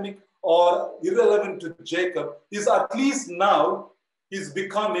academic or irrelevant to Jacob, is at least now is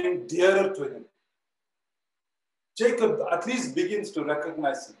becoming dearer to him. Jacob at least begins to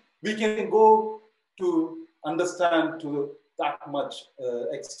recognize him. We can go to understand to that much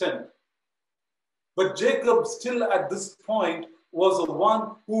extent. But Jacob still at this point was the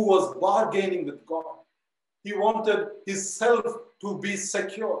one who was bargaining with God. He wanted his self to be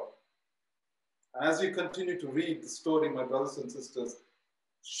secure. And as we continue to read the story, my brothers and sisters,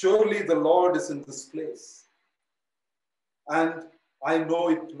 surely the Lord is in this place, and I know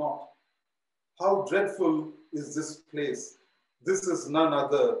it not. How dreadful is this place? This is none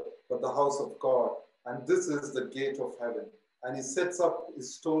other but the house of God, and this is the gate of heaven. And he sets up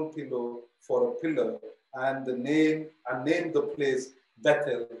his stone pillow for a pillar, and named the place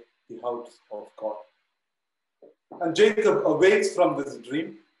Bethel, the house of God. And Jacob awakes from this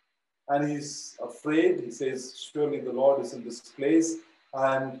dream, and he's afraid. He says, surely the Lord is in this place.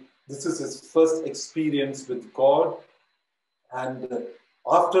 And this is his first experience with God. And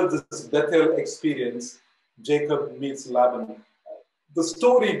after this Bethel experience, Jacob meets Laban. The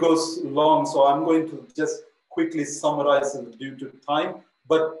story goes long, so I'm going to just quickly summarize it due to time.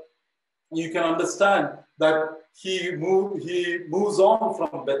 But you can understand that he moves on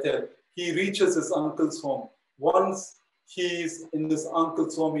from Bethel. He reaches his uncle's home. Once he's in his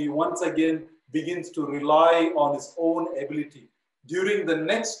uncle's home, he once again begins to rely on his own ability. During the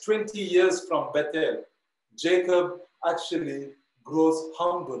next 20 years from Bethel, Jacob actually grows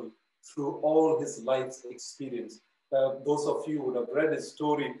humble through all his life's experience. Those of you who have read his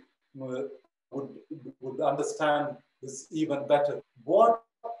story would understand this even better. What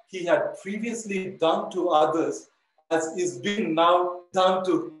he had previously done to others is being now done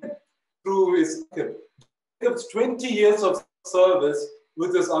to him through his uncle. Jacob's 20 years of service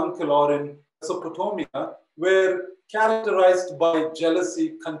with his uncle or in Mesopotamia were characterized by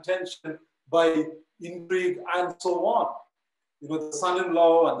jealousy, contention, by intrigue, and so on. You know, the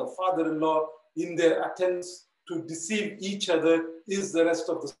son-in-law and the father-in-law, in their attempts to deceive each other, is the rest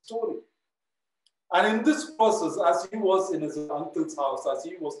of the story. And in this process, as he was in his uncle's house, as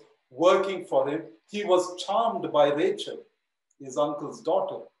he was working for him, he was charmed by Rachel, his uncle's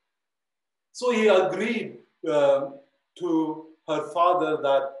daughter. So he agreed to her father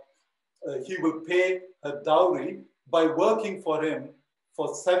that he will pay her dowry by working for him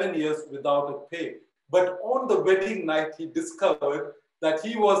for 7 years without a pay. But on the wedding night, he discovered that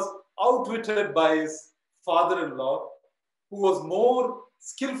he was outwitted by his father-in-law, who was more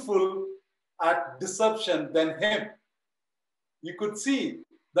skillful at deception than him. You could see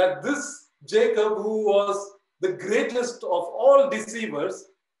that this Jacob, who was the greatest of all deceivers,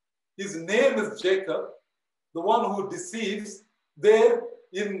 his name is Jacob, the one who deceives. There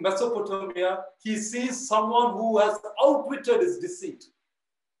in Mesopotamia, he sees someone who has outwitted his deceit.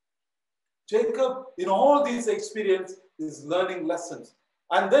 Jacob, in all these experiences, is learning lessons.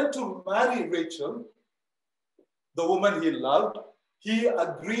 And then to marry Rachel, the woman he loved, he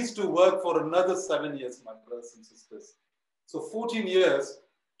agrees to work for another 7 years, my brothers and sisters. So 14 years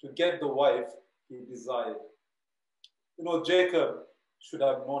to get the wife he desired. You know, Jacob should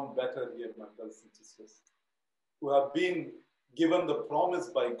have known better here, my brothers and sisters, who have been given the promise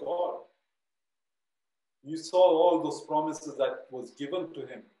by God. You saw all those promises that was given to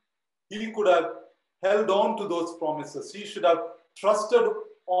him. He could have held on to those promises. He should have trusted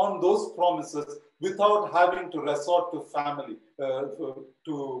on those promises without having to resort to family,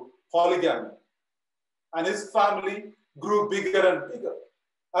 to polygamy. And his family grew bigger and bigger.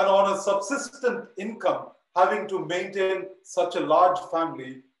 And on a subsistent income, having to maintain such a large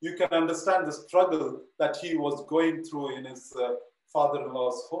family, you can understand the struggle that he was going through in his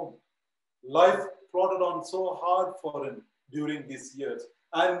father-in-law's home. Life plodded on so hard for him during these years.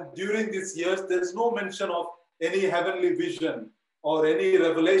 And during these years, there's no mention of any heavenly vision or any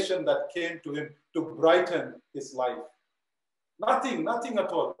revelation that came to him to brighten his life. Nothing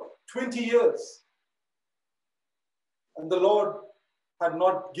at all. 20 years. And the Lord had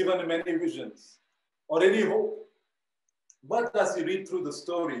not given him any visions or any hope. But as you read through the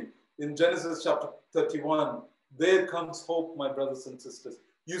story in Genesis chapter 31, there comes hope, my brothers and sisters.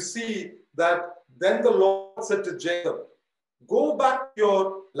 You see that then the Lord said to Jacob, go back to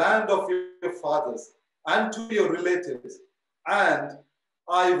your land of your fathers and to your relatives, and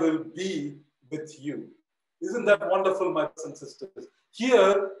I will be with you. Isn't that wonderful, my brothers and sisters?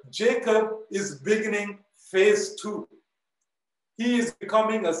 Here, Jacob is beginning phase 2. He is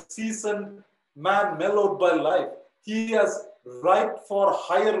becoming a seasoned man, mellowed by life. He is ripe for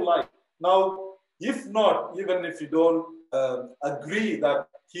higher life. Now, if not, even if you don't agree that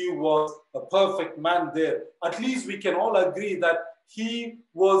he was a perfect man there, at least we can all agree that he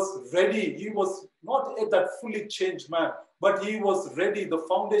was ready. He was not that fully changed man, but he was ready. The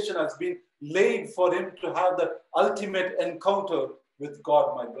foundation has been laid for him to have that ultimate encounter with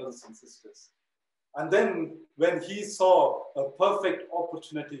God, my brothers and sisters. And then when he saw a perfect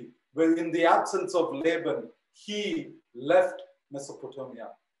opportunity, when in the absence of Laban, he left Mesopotamia.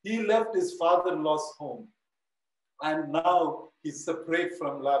 He left his father-in-law's home. And now he's separate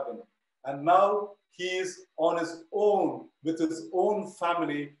from Laban. And now he is on his own with his own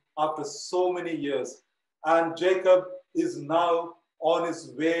family after so many years. And Jacob is now on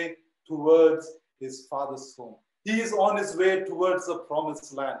his way towards his father's home. He is on his way towards the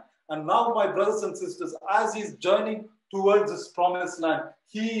promised land. And now, my brothers and sisters, as he's journeying towards this promised land,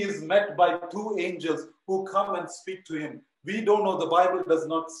 he is met by 2 angels who come and speak to him. We don't know, the Bible does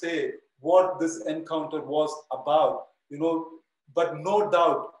not say what this encounter was about, but no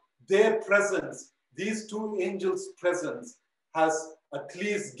doubt their presence, these two angels' presence, has at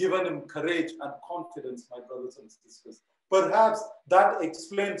least given him courage and confidence, my brothers and sisters. Perhaps that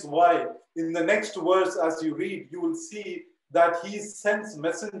explains why in the next verse, as you read, you will see that he sends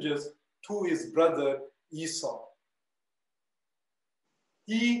messengers to his brother Esau.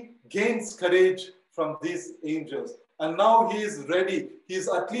 He gains courage from these angels. And now he is ready. He is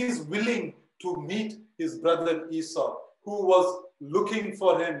at least willing to meet his brother Esau, who was looking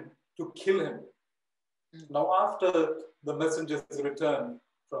for him to kill him. Now, after the messengers return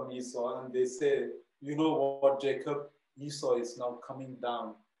from Esau and they say, you know what, Jacob? Esau is now coming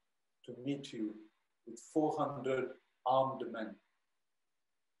down to meet you with 400 armed men.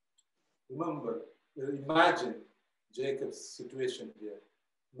 Remember, imagine Jacob's situation here.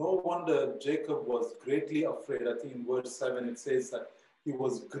 No wonder Jacob was greatly afraid. I think in verse 7 it says that he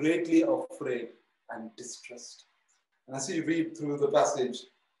was greatly afraid and distressed. And as you read through the passage,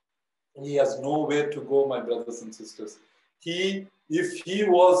 he has nowhere to go, my brothers and sisters. If he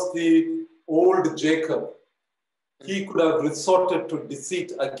was the old Jacob, he could have resorted to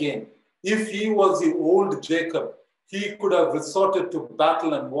deceit again. If he was the old Jacob, he could have resorted to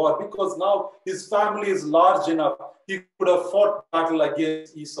battle and war, because now his family is large enough. He could have fought battle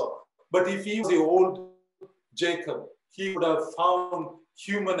against Esau. But if he was the old Jacob, he would have found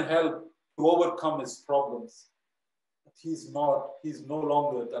human help to overcome his problems. But he's not. He's no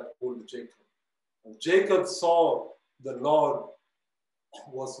longer that old Jacob. And Jacob saw the Lord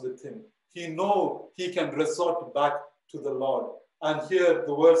was with him. He knows he can resort back to the Lord. And here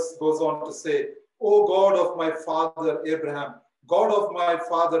the verse goes on to say, O God of my father Abraham, God of my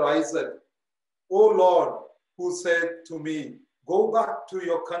father Isaac, O Lord, who said to me, go back to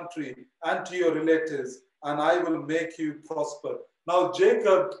your country and to your relatives, and I will make you prosper. Now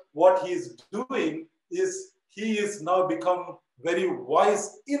Jacob, what he is doing is he is now become very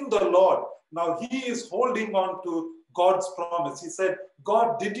wise in the Lord. Now he is holding on to God's promise. He said,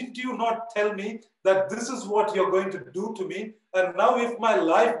 God, didn't you not tell me that this is what you're going to do to me? And now if my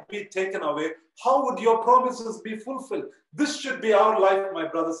life be taken away, how would your promises be fulfilled? This should be our life, my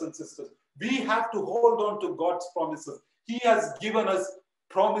brothers and sisters. We have to hold on to God's promises. He has given us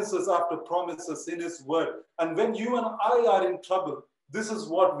promises after promises in his word. And when you and I are in trouble, this is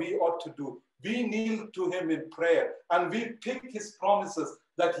what we ought to do. We kneel to him in prayer and we pick his promises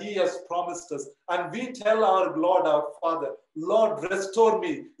that he has promised us. And we tell our Lord, our Father, Lord, restore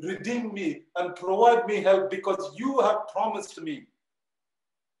me, redeem me, and provide me help because you have promised me.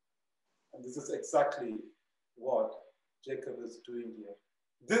 And this is exactly what Jacob is doing here.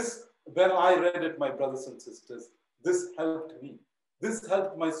 This, when I read it, my brothers and sisters, this helped me. This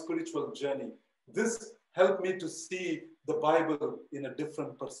helped my spiritual journey. This helped me to see the Bible in a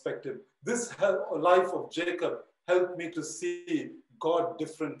different perspective. This life of Jacob helped me to see God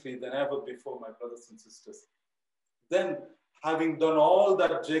differently than ever before, my brothers and sisters. Then, having done all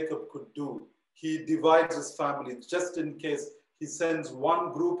that Jacob could do, he divides his family just in case. He sends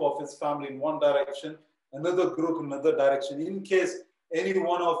one group of his family in one direction, another group in another direction, in case any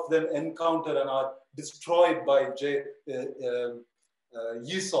one of them encounter and are destroyed by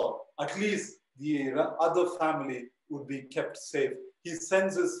Esau. At least the other family would be kept safe. He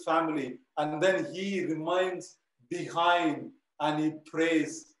sends his family and then he remains behind and he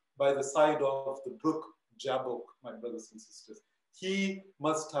prays by the side of the brook Jabbok, my brothers and sisters. He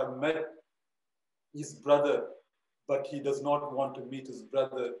must have met his brother, but he does not want to meet his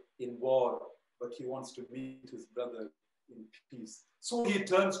brother in war, but he wants to meet his brother in peace. So he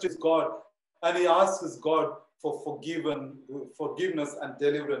turns to his God and he asks his God for forgiveness and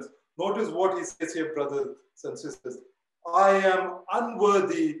deliverance. Notice what he says here, brothers and sisters. I am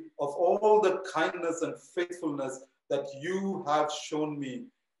unworthy of all the kindness and faithfulness that you have shown me,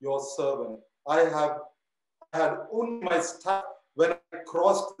 your servant. I had only my staff when I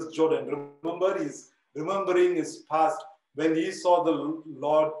crossed the Jordan. Remembering his past, when he saw the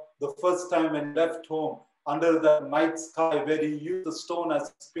Lord the first time when he left home under the night sky, where he used the stone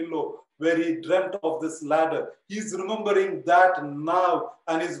as his pillow, where he dreamt of this ladder. He's remembering that now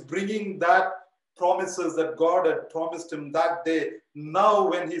and is bringing that promises that God had promised him that day, now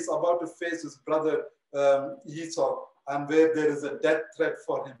when he's about to face his brother Esau, and where there is a death threat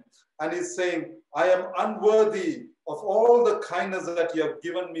for him. And he's saying, I am unworthy of all the kindness that you have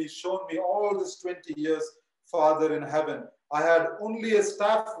given me, shown me all this 20 years, Father in heaven. I had only a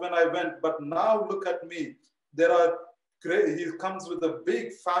staff when I went, but now look at me. He comes with a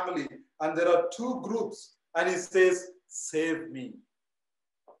big family, and there are two groups, and he says, save me.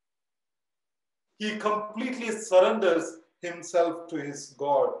 He completely surrenders himself to his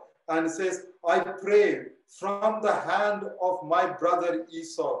God and says, I pray from the hand of my brother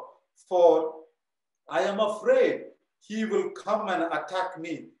Esau, for I am afraid he will come and attack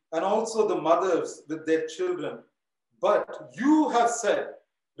me, and also the mothers with their children. But you have said,"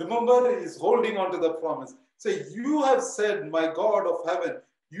 remember, he's holding on to the promise. Say, "You have said, my God of heaven,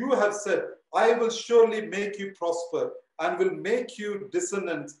 you have said, I will surely make you prosper and will make you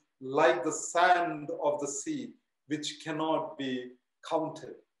descendants like the sand of the sea, which cannot be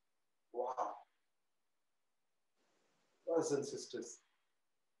counted." Wow. Brothers and sisters,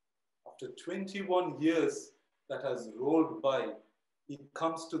 after 21 years that has rolled by, he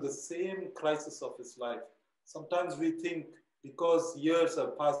comes to the same crisis of his life. Sometimes we think because years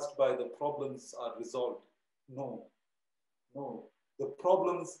have passed by, the problems are resolved. No, no. The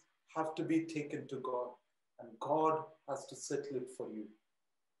problems have to be taken to God, and God has to settle it for you.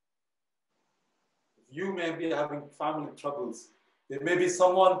 You may be having family troubles. There may be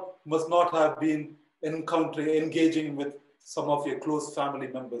someone who must not have been engaging with some of your close family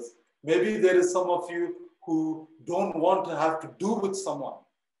members. Maybe there is some of you who don't want to have to do with someone.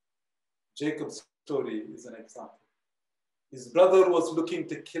 Jacob's story is an example. His brother was looking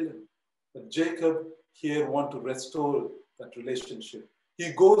to kill him, but Jacob here wants to restore that relationship.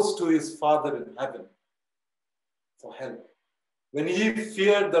 He goes to his father in heaven for help. When he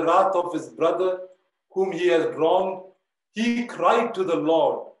feared the wrath of his brother, whom he had wronged, he cried to the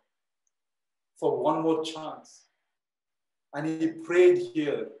Lord for one more chance. And he prayed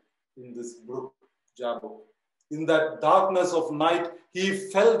here in this brook, Jabbok. In that darkness of night, he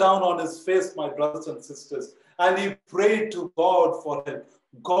fell down on his face, my brothers and sisters, and he prayed to God for help.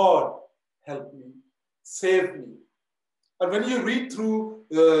 God, help me, save me. And when you read through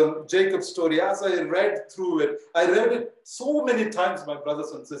Jacob's story, as I read through it, I read it so many times, my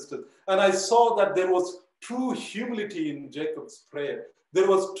brothers and sisters, and I saw that there was true humility in Jacob's prayer. There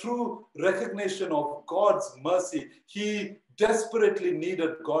was true recognition of God's mercy. He desperately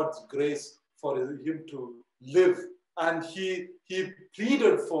needed God's grace for him to live, and he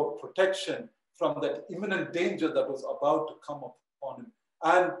pleaded for protection from that imminent danger that was about to come upon him.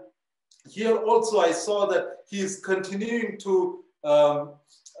 And here also I saw that he is continuing to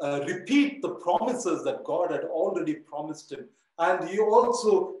repeat the promises that God had already promised him. And he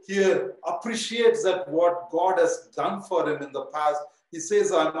also here appreciates that what God has done for him in the past. He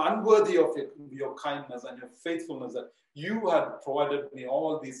says, "I'm unworthy of your kindness and your faithfulness that you had provided me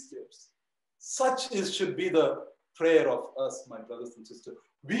all these years." Such should be the prayer of us, my brothers and sisters.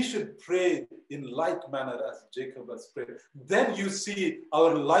 We should pray in like manner as Jacob has prayed. Then you see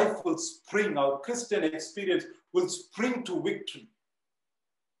our life will spring, our Christian experience will spring to victory.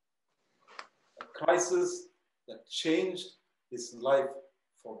 A crisis that changed his life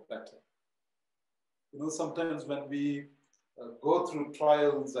for better. You know, sometimes when we go through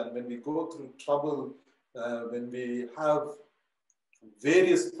trials and when we go through trouble, when we have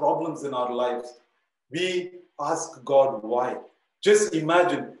various problems in our lives, we ask God why. Just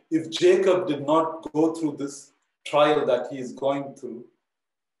imagine if Jacob did not go through this trial that he is going through,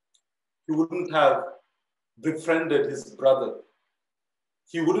 he wouldn't have befriended his brother.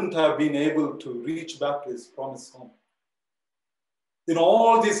 He wouldn't have been able to reach back to his promised home. In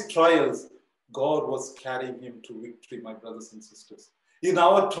all these trials, God was carrying him to victory, my brothers and sisters. In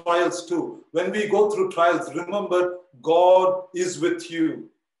our trials too, when we go through trials, remember, God is with you.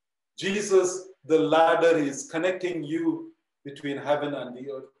 Jesus, the ladder, is connecting you between heaven and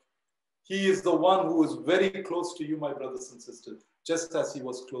the earth. He is the one who is very close to you, my brothers and sisters, just as he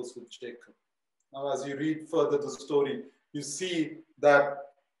was close with Jacob. Now, as you read further the story, you see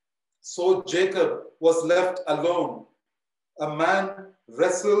that so Jacob was left alone. A man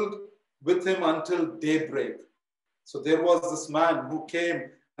wrestled with him until daybreak. So there was this man who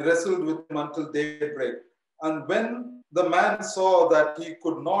came and wrestled with him until daybreak. And when the man saw that he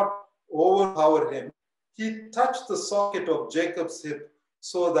could not overpower him, he touched the socket of Jacob's hip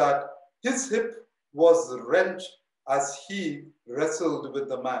so that his hip was wrenched as he wrestled with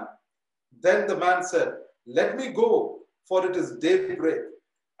the man. Then the man said, "Let me go, for it is daybreak."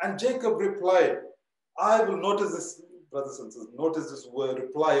 And Jacob replied, I will notice this, brothers and sisters, notice this word,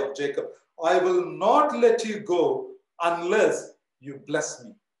 reply of Jacob. "I will not let you go unless you bless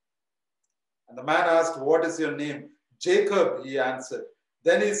me." And the man asked, "What is your name?" "Jacob," he answered.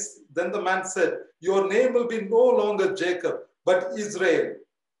 Then the man said, "Your name will be no longer Jacob, but Israel,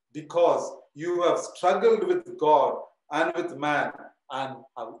 because you have struggled with God and with man and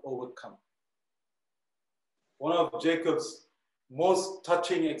have overcome." One of Jacob's most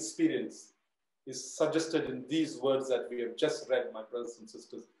touching experience is suggested in these words that we have just read, my brothers and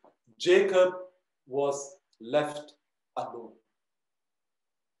sisters. Jacob was left alone.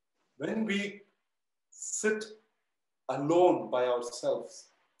 When we sit alone by ourselves,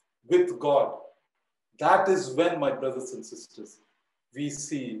 with God, that is when, my brothers and sisters, we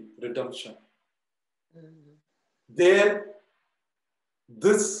see redemption. There,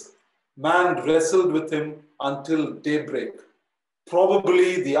 this man wrestled with him until daybreak.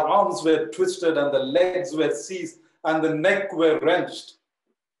 Probably the arms were twisted and the legs were seized and the neck were wrenched.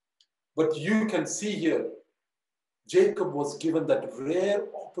 But you can see here, Jacob was given that rare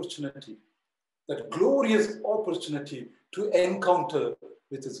opportunity, that glorious opportunity to encounter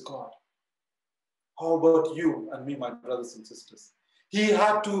with his God. How about you and me, my brothers and sisters? He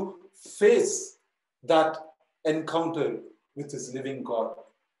had to face that encounter with his living God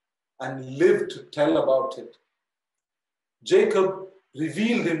and live to tell about it. Jacob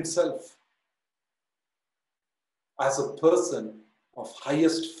revealed himself as a person of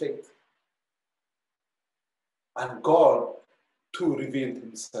highest faith. And God too revealed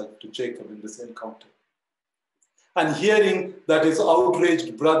himself to Jacob in this encounter. And hearing that his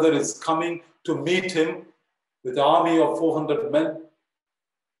outraged brother is coming to meet him with an army of 400 men,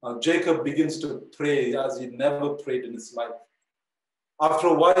 Jacob begins to pray as he never prayed in his life. After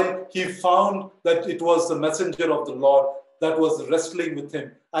a while, he found that it was the messenger of the Lord that was wrestling with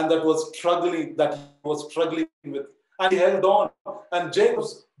him and that he was struggling with. And he held on. And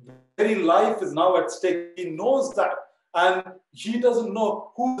Jacob's very life is now at stake. He knows that. And he doesn't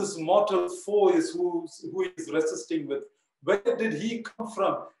know who this mortal foe is, who he is resisting with. Where did he come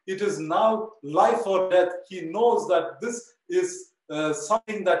from? It is now life or death. He knows that this is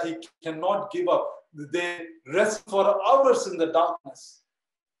something that he cannot give up. They rest for hours in the darkness.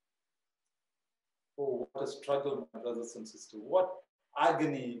 Oh, what a struggle, my brothers and sisters. What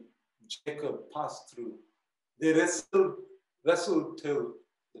agony Jacob passed through. They wrestled till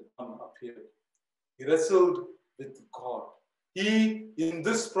the dawn appeared. He wrestled with God. He, in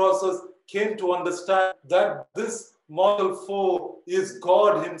this process, came to understand that this mortal foe is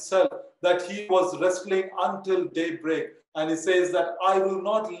God himself, that he was wrestling until daybreak. And he says that I will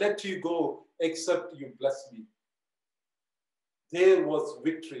not let you go except you bless me. There was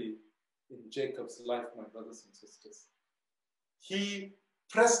victory in Jacob's life, my brothers and sisters. He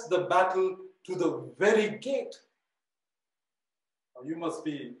pressed the battle to the very gate. Now, you must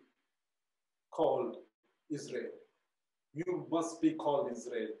be called Israel. You must be called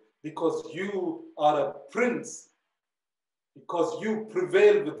Israel because you are a prince, because you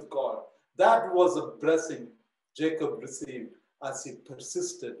prevailed with God. That was a blessing Jacob received as he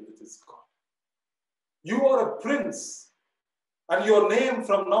persisted with his God. You are a prince, and your name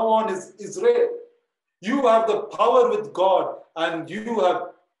from now on is Israel. You have the power with God, and you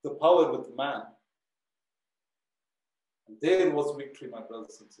have the power with man. And there was victory, my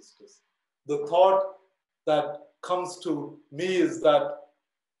brothers and sisters. The thought that comes to me is that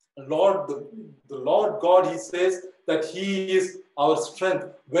the Lord God, he says that he is our strength.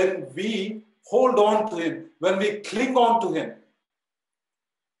 When we hold on to him, when we cling on to him,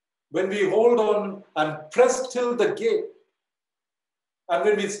 when we hold on and press till the gate, and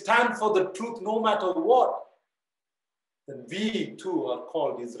when we stand for the truth no matter what, then we too are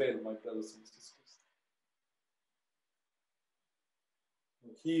called Israel, my brothers and sisters.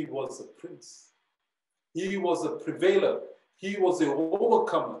 He was a prince. He was a prevailer. He was an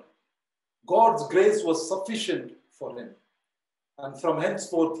overcomer. God's grace was sufficient for him. And from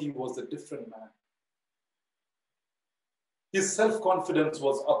henceforth, he was a different man. His self-confidence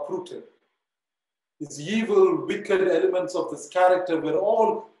was uprooted. His evil, wicked elements of this character were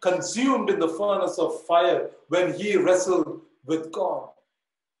all consumed in the furnace of fire when he wrestled with God.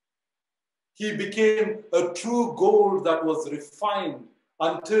 He became a true gold that was refined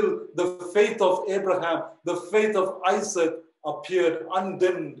until the faith of Abraham, the faith of Isaac appeared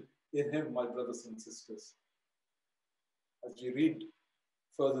undimmed in him, my brothers and sisters. As you read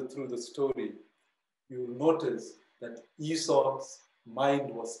further through the story, you will notice that Esau's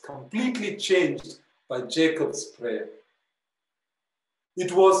mind was completely changed by Jacob's prayer.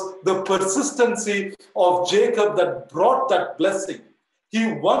 It was the persistency of Jacob that brought that blessing.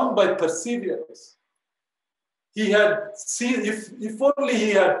 He won by perseverance. He had if only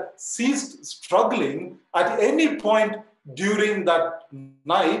he had ceased struggling at any point during that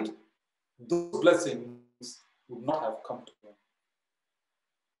night, those blessings would not have come to him.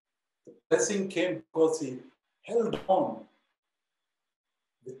 The blessing came because he held on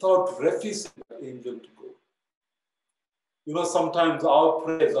without refusing the angel to go. You know, sometimes our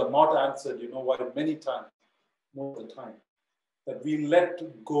prayers are not answered, you know why? Many times, most of the time, that we let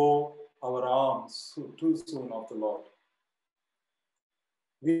go our arms too soon of the Lord.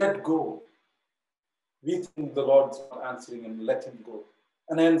 We let go. We think the Lord's not answering and let him go.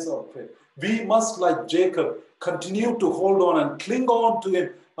 And ends our prayer. We must, like Jacob, continue to hold on and cling on to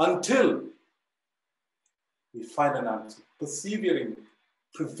him until we find an answer. Persevering,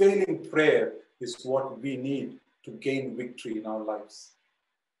 prevailing prayer is what we need to gain victory in our lives.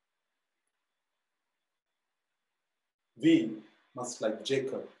 We must, like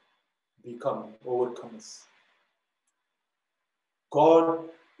Jacob, become overcomers. God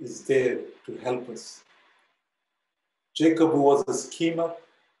is there to help us. Jacob, who was a schemer,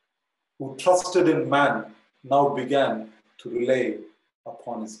 who trusted in man, now began to rely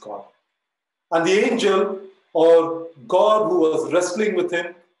upon his God. And the angel, or God who was wrestling with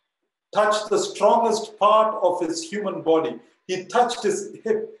him, touched the strongest part of his human body. He touched his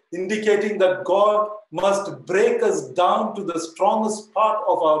hip, indicating that God must break us down to the strongest part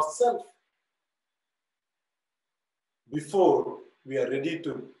of ourselves before we are ready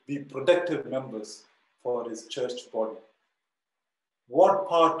to be productive members for his church body. What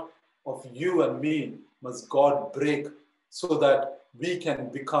part of you and me must God break so that we can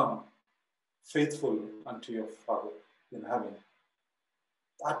become faithful unto your Father in heaven?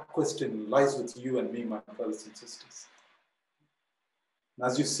 That question lies with you and me, my brothers and sisters. And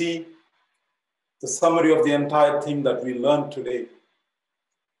as you see the summary of the entire thing that we learned today,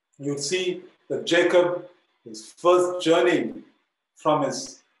 you'll see that Jacob is first journeying from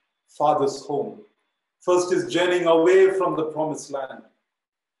his father's home. First is journeying away from the promised land.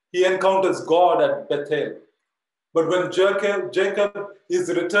 He encounters God at Bethel. But when Jacob is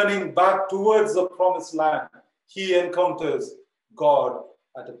returning back towards the promised land, he encounters God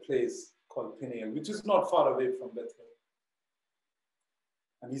at a place called Peniel, which is not far away from Bethel.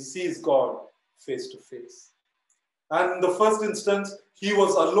 And he sees God face to face. And in the first instance, he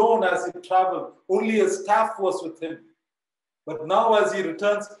was alone as he traveled. Only a staff was with him. But now as he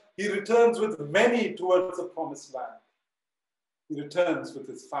returns with many towards the promised land. He returns with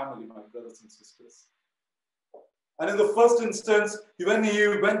his family, my brothers and sisters. And in the first instance, when he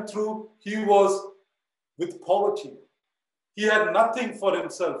went through, he was with poverty. He had nothing for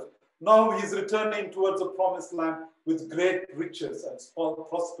himself. Now he's returning towards the promised land with great riches and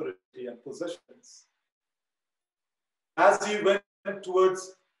prosperity and possessions. As he went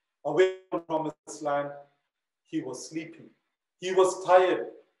towards away from the promised land, he was sleeping. He was tired.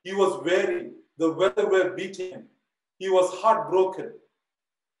 He was weary. The weather were beating him. He was heartbroken.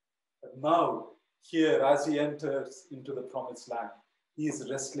 But now, here, as he enters into the promised land, he is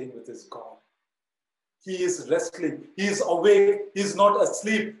wrestling with his God. He is wrestling. He is awake. He is not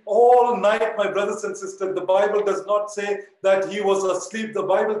asleep. All night, my brothers and sisters, the Bible does not say that he was asleep. The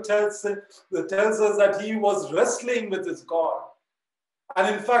Bible tells us that he was wrestling with his God.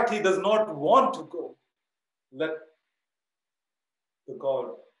 And in fact, he does not want to go. Let the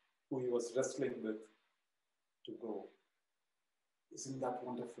God who he was wrestling with to go. Isn't that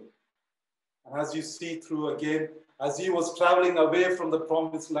wonderful? And as you see through again, as he was traveling away from the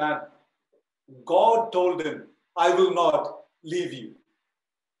promised land, God told him, I will not leave you.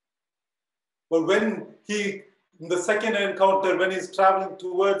 But when in the second encounter, when he's traveling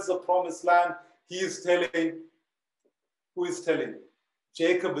towards the promised land, he is telling, who is telling?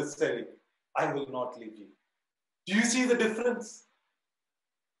 Jacob is telling, I will not leave you. Do you see the difference?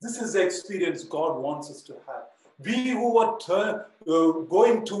 This is the experience God wants us to have. We who are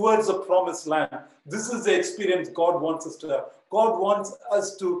going towards the promised land, this is the experience God wants us to have. God wants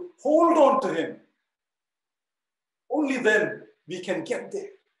us to hold on to him. Only then we can get there.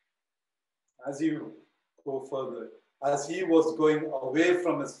 As you go further, as he was going away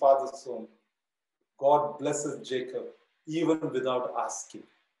from his father's home, God blesses Jacob even without asking.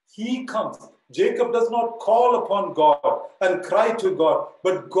 He comes. Jacob does not call upon God and cry to God,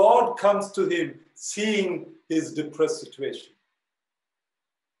 but God comes to him seeing his depressed situation.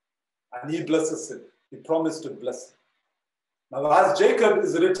 And he blesses him. He promised to bless him. Now, as Jacob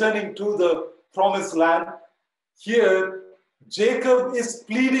is returning to the promised land, here Jacob is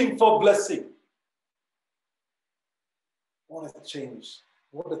pleading for blessing. What a change.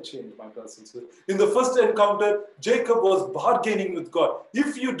 What a change, my brothers and sisters. In the first encounter, Jacob was bargaining with God.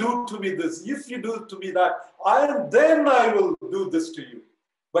 If you do to me this, if you do to me that, then I will do this to you.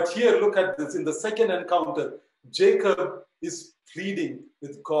 But here, look at this. In the second encounter, Jacob is pleading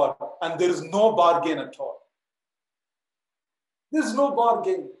with God, and there is no bargain at all. There is no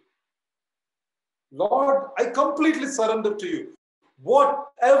bargain. Lord, I completely surrender to you.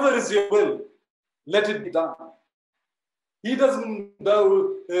 Whatever is your will, let it be done. He doesn't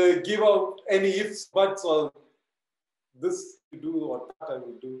give out any ifs, buts, or this you do or that I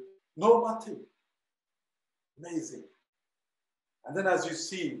will do. No, nothing. Amazing. And then as you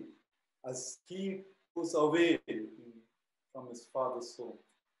see, as he goes away from his father's home,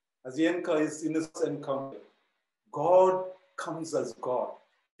 as he is in his encounter, God comes as God.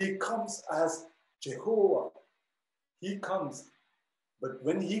 He comes as Jehovah. He comes, but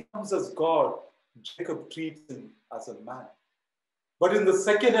when he comes as God, Jacob treats him as a man. But in the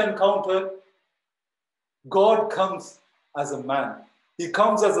second encounter, God comes as a man. He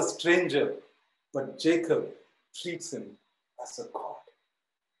comes as a stranger, but Jacob treats him as a God.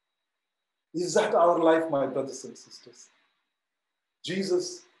 Is that our life, my brothers and sisters?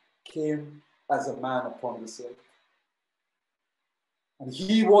 Jesus came as a man upon this earth. And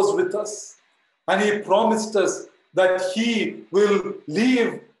he was with us. And he promised us that he will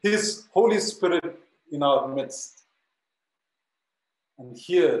leave his Holy Spirit in our midst. And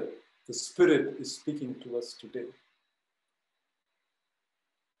here, the Spirit is speaking to us today.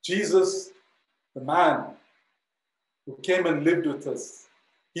 Jesus, the man who came and lived with us,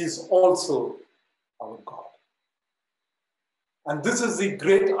 he is also our God. And this is the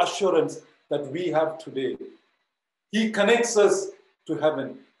great assurance that we have today. He connects us to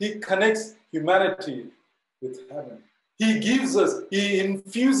heaven. He connects humanity with heaven. He gives us, he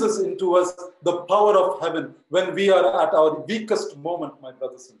infuses into us the power of heaven when we are at our weakest moment, my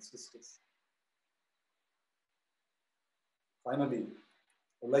brothers and sisters. Finally,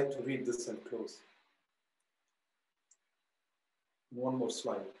 I'd like to read this and close. One more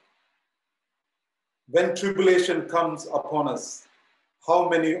slide. When tribulation comes upon us, how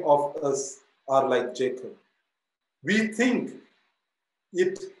many of us are like Jacob? We think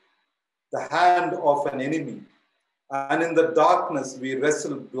it the hand of an enemy, and in the darkness we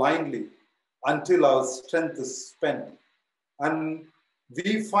wrestle blindly until our strength is spent, and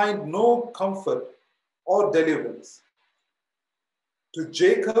we find no comfort or deliverance. To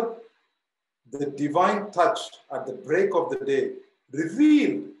Jacob, the divine touch at the break of the day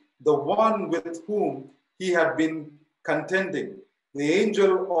revealed the one with whom he had been contending, the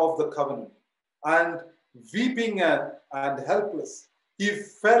angel of the covenant. And weeping and helpless, he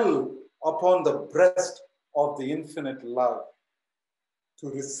fell upon the breast of the infinite love to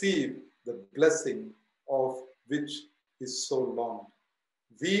receive the blessing of which he so longed.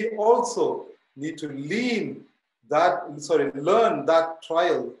 We also need to learn that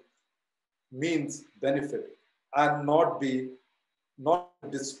trial means benefit, and not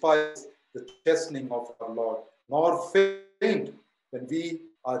despise the chastening of our Lord, nor faint when we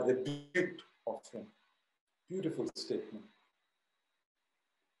are rebuked of him. Beautiful statement.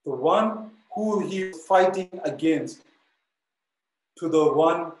 The one who he is fighting against to the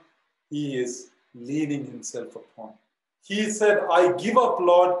one he is leaning himself upon. He said, I give up,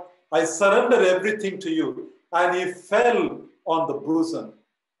 Lord, I surrender everything to you. And he fell on the bosom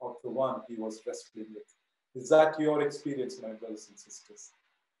of the one he was wrestling with. Is that your experience, my brothers and sisters?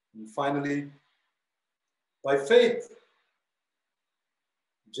 And finally, by faith,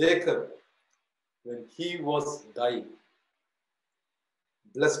 Jacob, when he was dying,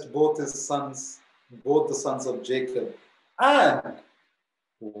 blessed both the sons of Jacob, and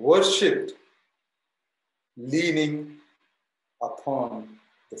worshipped, leaning upon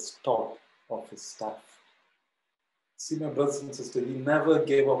the stalk of his staff. See, my brothers and sisters, he never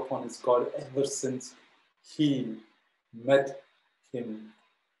gave up on his God ever since he met him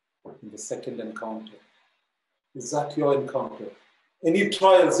in the second encounter. Is that your encounter? Any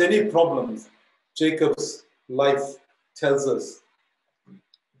trials, any problems? Jacob's life tells us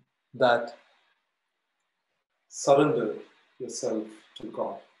that surrender yourself to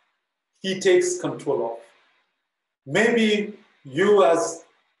God. He takes control of. Maybe you, as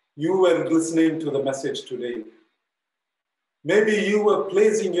you were listening to the message today, maybe you were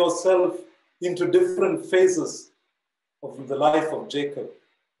placing yourself into different phases of the life of Jacob.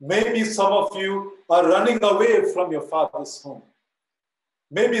 Maybe some of you are running away from your father's home.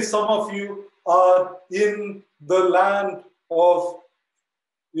 Maybe some of you are in the land of,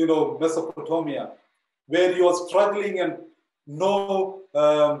 Mesopotamia, where you are struggling and no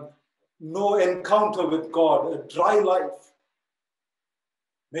encounter with God, a dry life.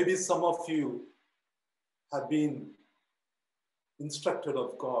 Maybe some of you have been instructed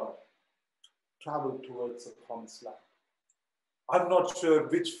of God to travel towards the promised land. I'm not sure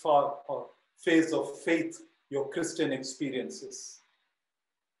which phase of faith your Christian experience is.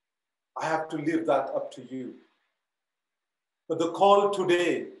 I have to leave that up to you. But the call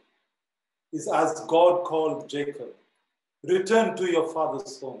today is as God called Jacob. Return to your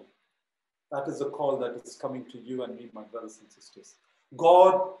father's home. That is a call that is coming to you and me, my brothers and sisters.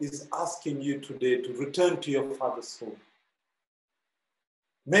 God is asking you today to return to your father's home.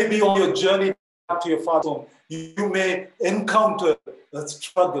 Maybe on your journey back to your father's home, you may encounter a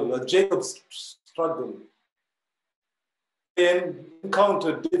struggle, a Jacob's struggle. You may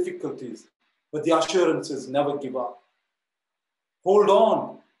encounter difficulties, but the assurance is never give up. Hold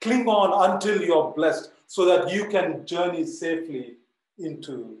on Cling on until you're blessed so that you can journey safely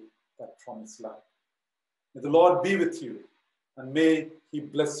into that promised land. May the Lord be with you and may he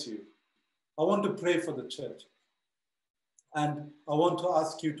bless you. I want to pray for the church. And I want to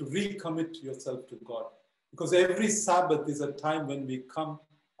ask you to recommit yourself to God, because every Sabbath is a time when we come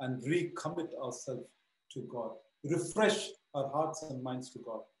and recommit ourselves to God, refresh our hearts and minds to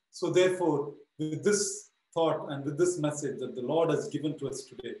God. So therefore, with this thought and with this message that the Lord has given to us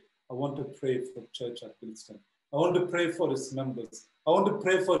today, I want to pray for the church at Bilston. I want to pray for its members. I want to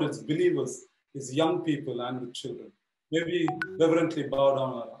pray for its believers, its young people and the children. May we reverently bow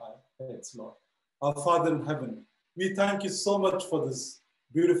down our heads, Lord. Our Father in heaven, we thank you so much for this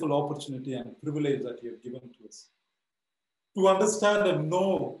beautiful opportunity and privilege that you have given to us to understand and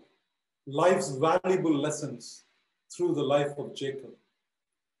know life's valuable lessons through the life of Jacob.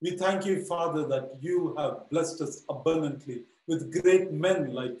 We thank you, Father, that you have blessed us abundantly with great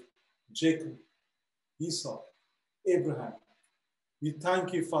men like Jacob, Esau, Abraham. We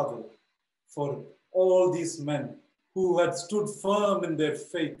thank you, Father, for all these men who had stood firm in their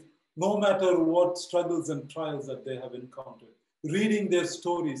faith, no matter what struggles and trials that they have encountered. Reading their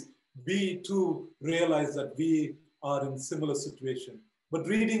stories, we too realize that we are in similar situation. But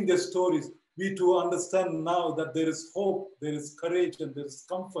reading their stories, we too understand now that there is hope, there is courage, and there is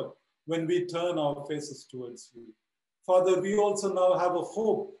comfort when we turn our faces towards you. Father, we also now have a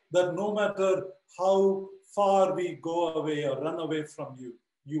hope that no matter how far we go away or run away from you,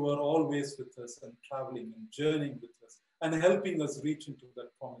 you are always with us and traveling and journeying with us and helping us reach into that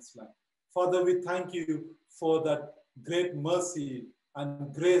promised land. Father, we thank you for that great mercy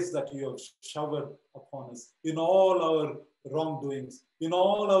and grace that you have showered upon us in all our wrongdoings, in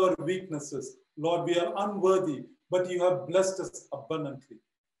all our weaknesses. Lord, we are unworthy, but you have blessed us abundantly.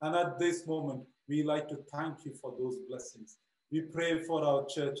 And at this moment, we like to thank you for those blessings. We pray for our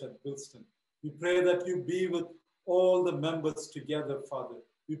church at Bilston. We pray that you be with all the members together, Father.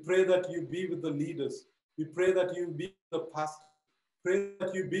 We pray that you be with the leaders. We pray that you be with the pastors. Pray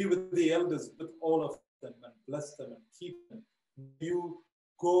that you be with the elders, with all of them, and bless them and keep them. You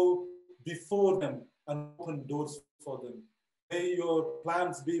go before them and open doors for them. May your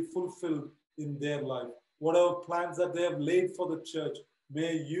plans be fulfilled in their life. Whatever plans that they have laid for the church,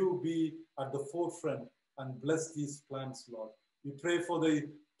 may you be at the forefront and bless these plans, Lord. We pray for the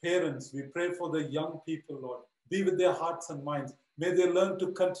parents. We pray for the young people, Lord. Be with their hearts and minds. May they learn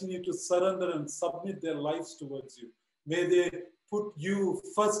to continue to surrender and submit their lives towards you. May they put you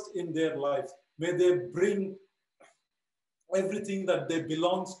first in their lives. May they bring everything that they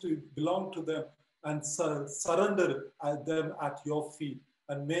belong to them and surrender them at your feet.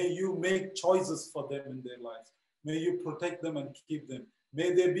 And may you make choices for them in their lives. May you protect them and keep them.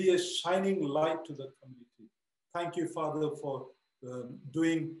 May they be a shining light to the community. Thank you, Father, for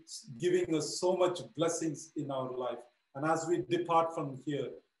giving us so much blessings in our life. And as we depart from here,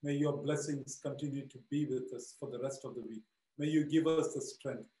 may your blessings continue to be with us for the rest of the week. May you give us the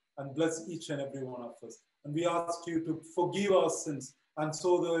strength and bless each and every one of us. And we ask you to forgive our sins, and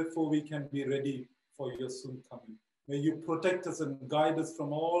so therefore we can be ready for your soon coming. May you protect us and guide us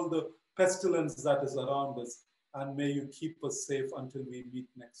from all the pestilence that is around us, and may you keep us safe until we meet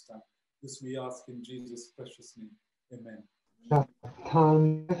next time. This we ask in Jesus' precious name. Amen. That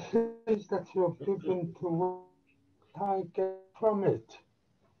time message that you're given to what I get from it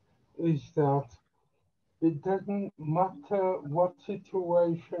is that it doesn't matter what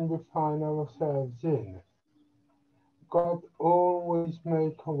situation we find ourselves in, God always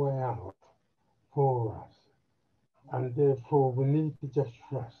makes a way out for us. And therefore we need to just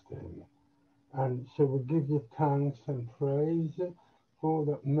trust him. And so we give you thanks and praise for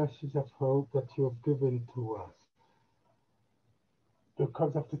that message of hope that you have given to us.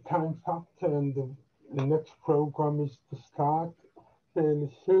 Because of the time factor and the next program is to start fairly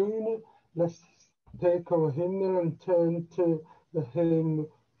soon, let's take our hymnal and turn to the hymn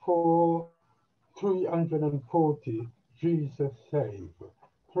for 340, Jesus Save.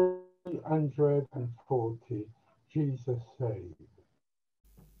 340, Jesus Save.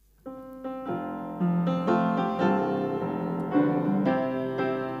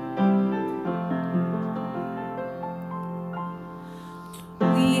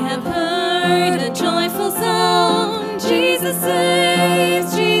 We have heard a joyful song, Jesus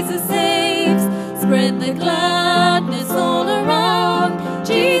saves, Jesus saves. Spread the gladness all around,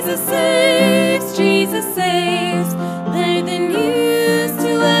 Jesus saves, Jesus saves. Lay the news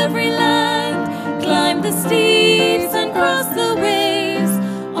to every land, climb the steeps and cross the way.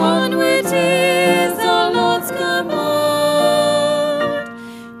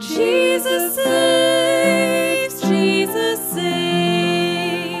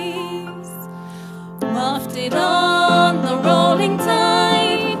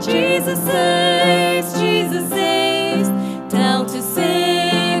 Jesus saves, Jesus saves. Tell to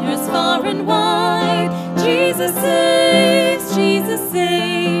sinners far and wide, Jesus saves, Jesus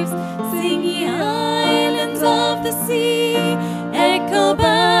saves. Sing ye islands of the sea, echo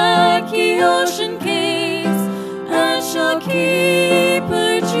back ye ocean caves, earth shall keep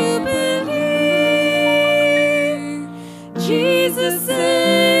her jubilee. Jesus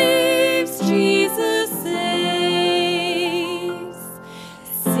saves, Jesus saves.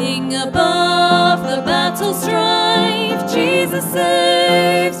 Sing above the battle strife, Jesus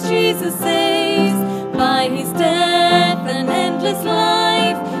saves, Jesus saves. By his death and endless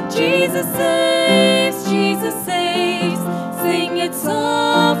life, Jesus saves, Jesus saves. Sing it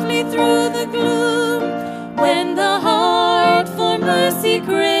softly through the gloom, when the heart for mercy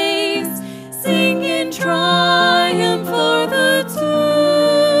craves. Sing in triumph for the tomb.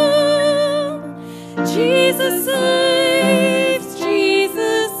 Jesus saves,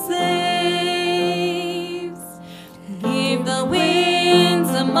 Jesus saves. Give the winds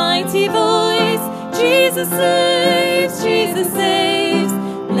a mighty voice, Jesus saves, Jesus saves.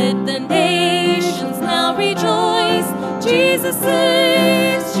 Let the nations now rejoice, Jesus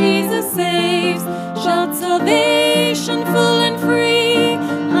saves, Jesus saves. Shout salvation full and free,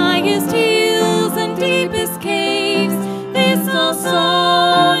 highest hills and deepest caves, this our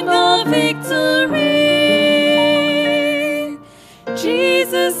song of victory.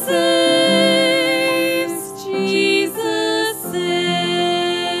 Jesus saves, Jesus saves.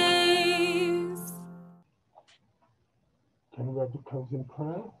 Can we have the closing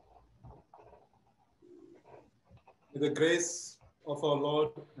prayer? May the grace of our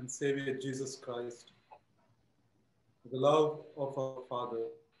Lord and Savior Jesus Christ, the love of our Father,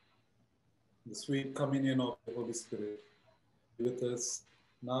 the sweet communion of the Holy Spirit be with us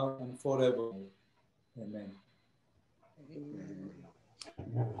now and forever. Amen. Amen.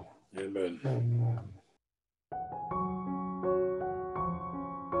 Amen. Amen.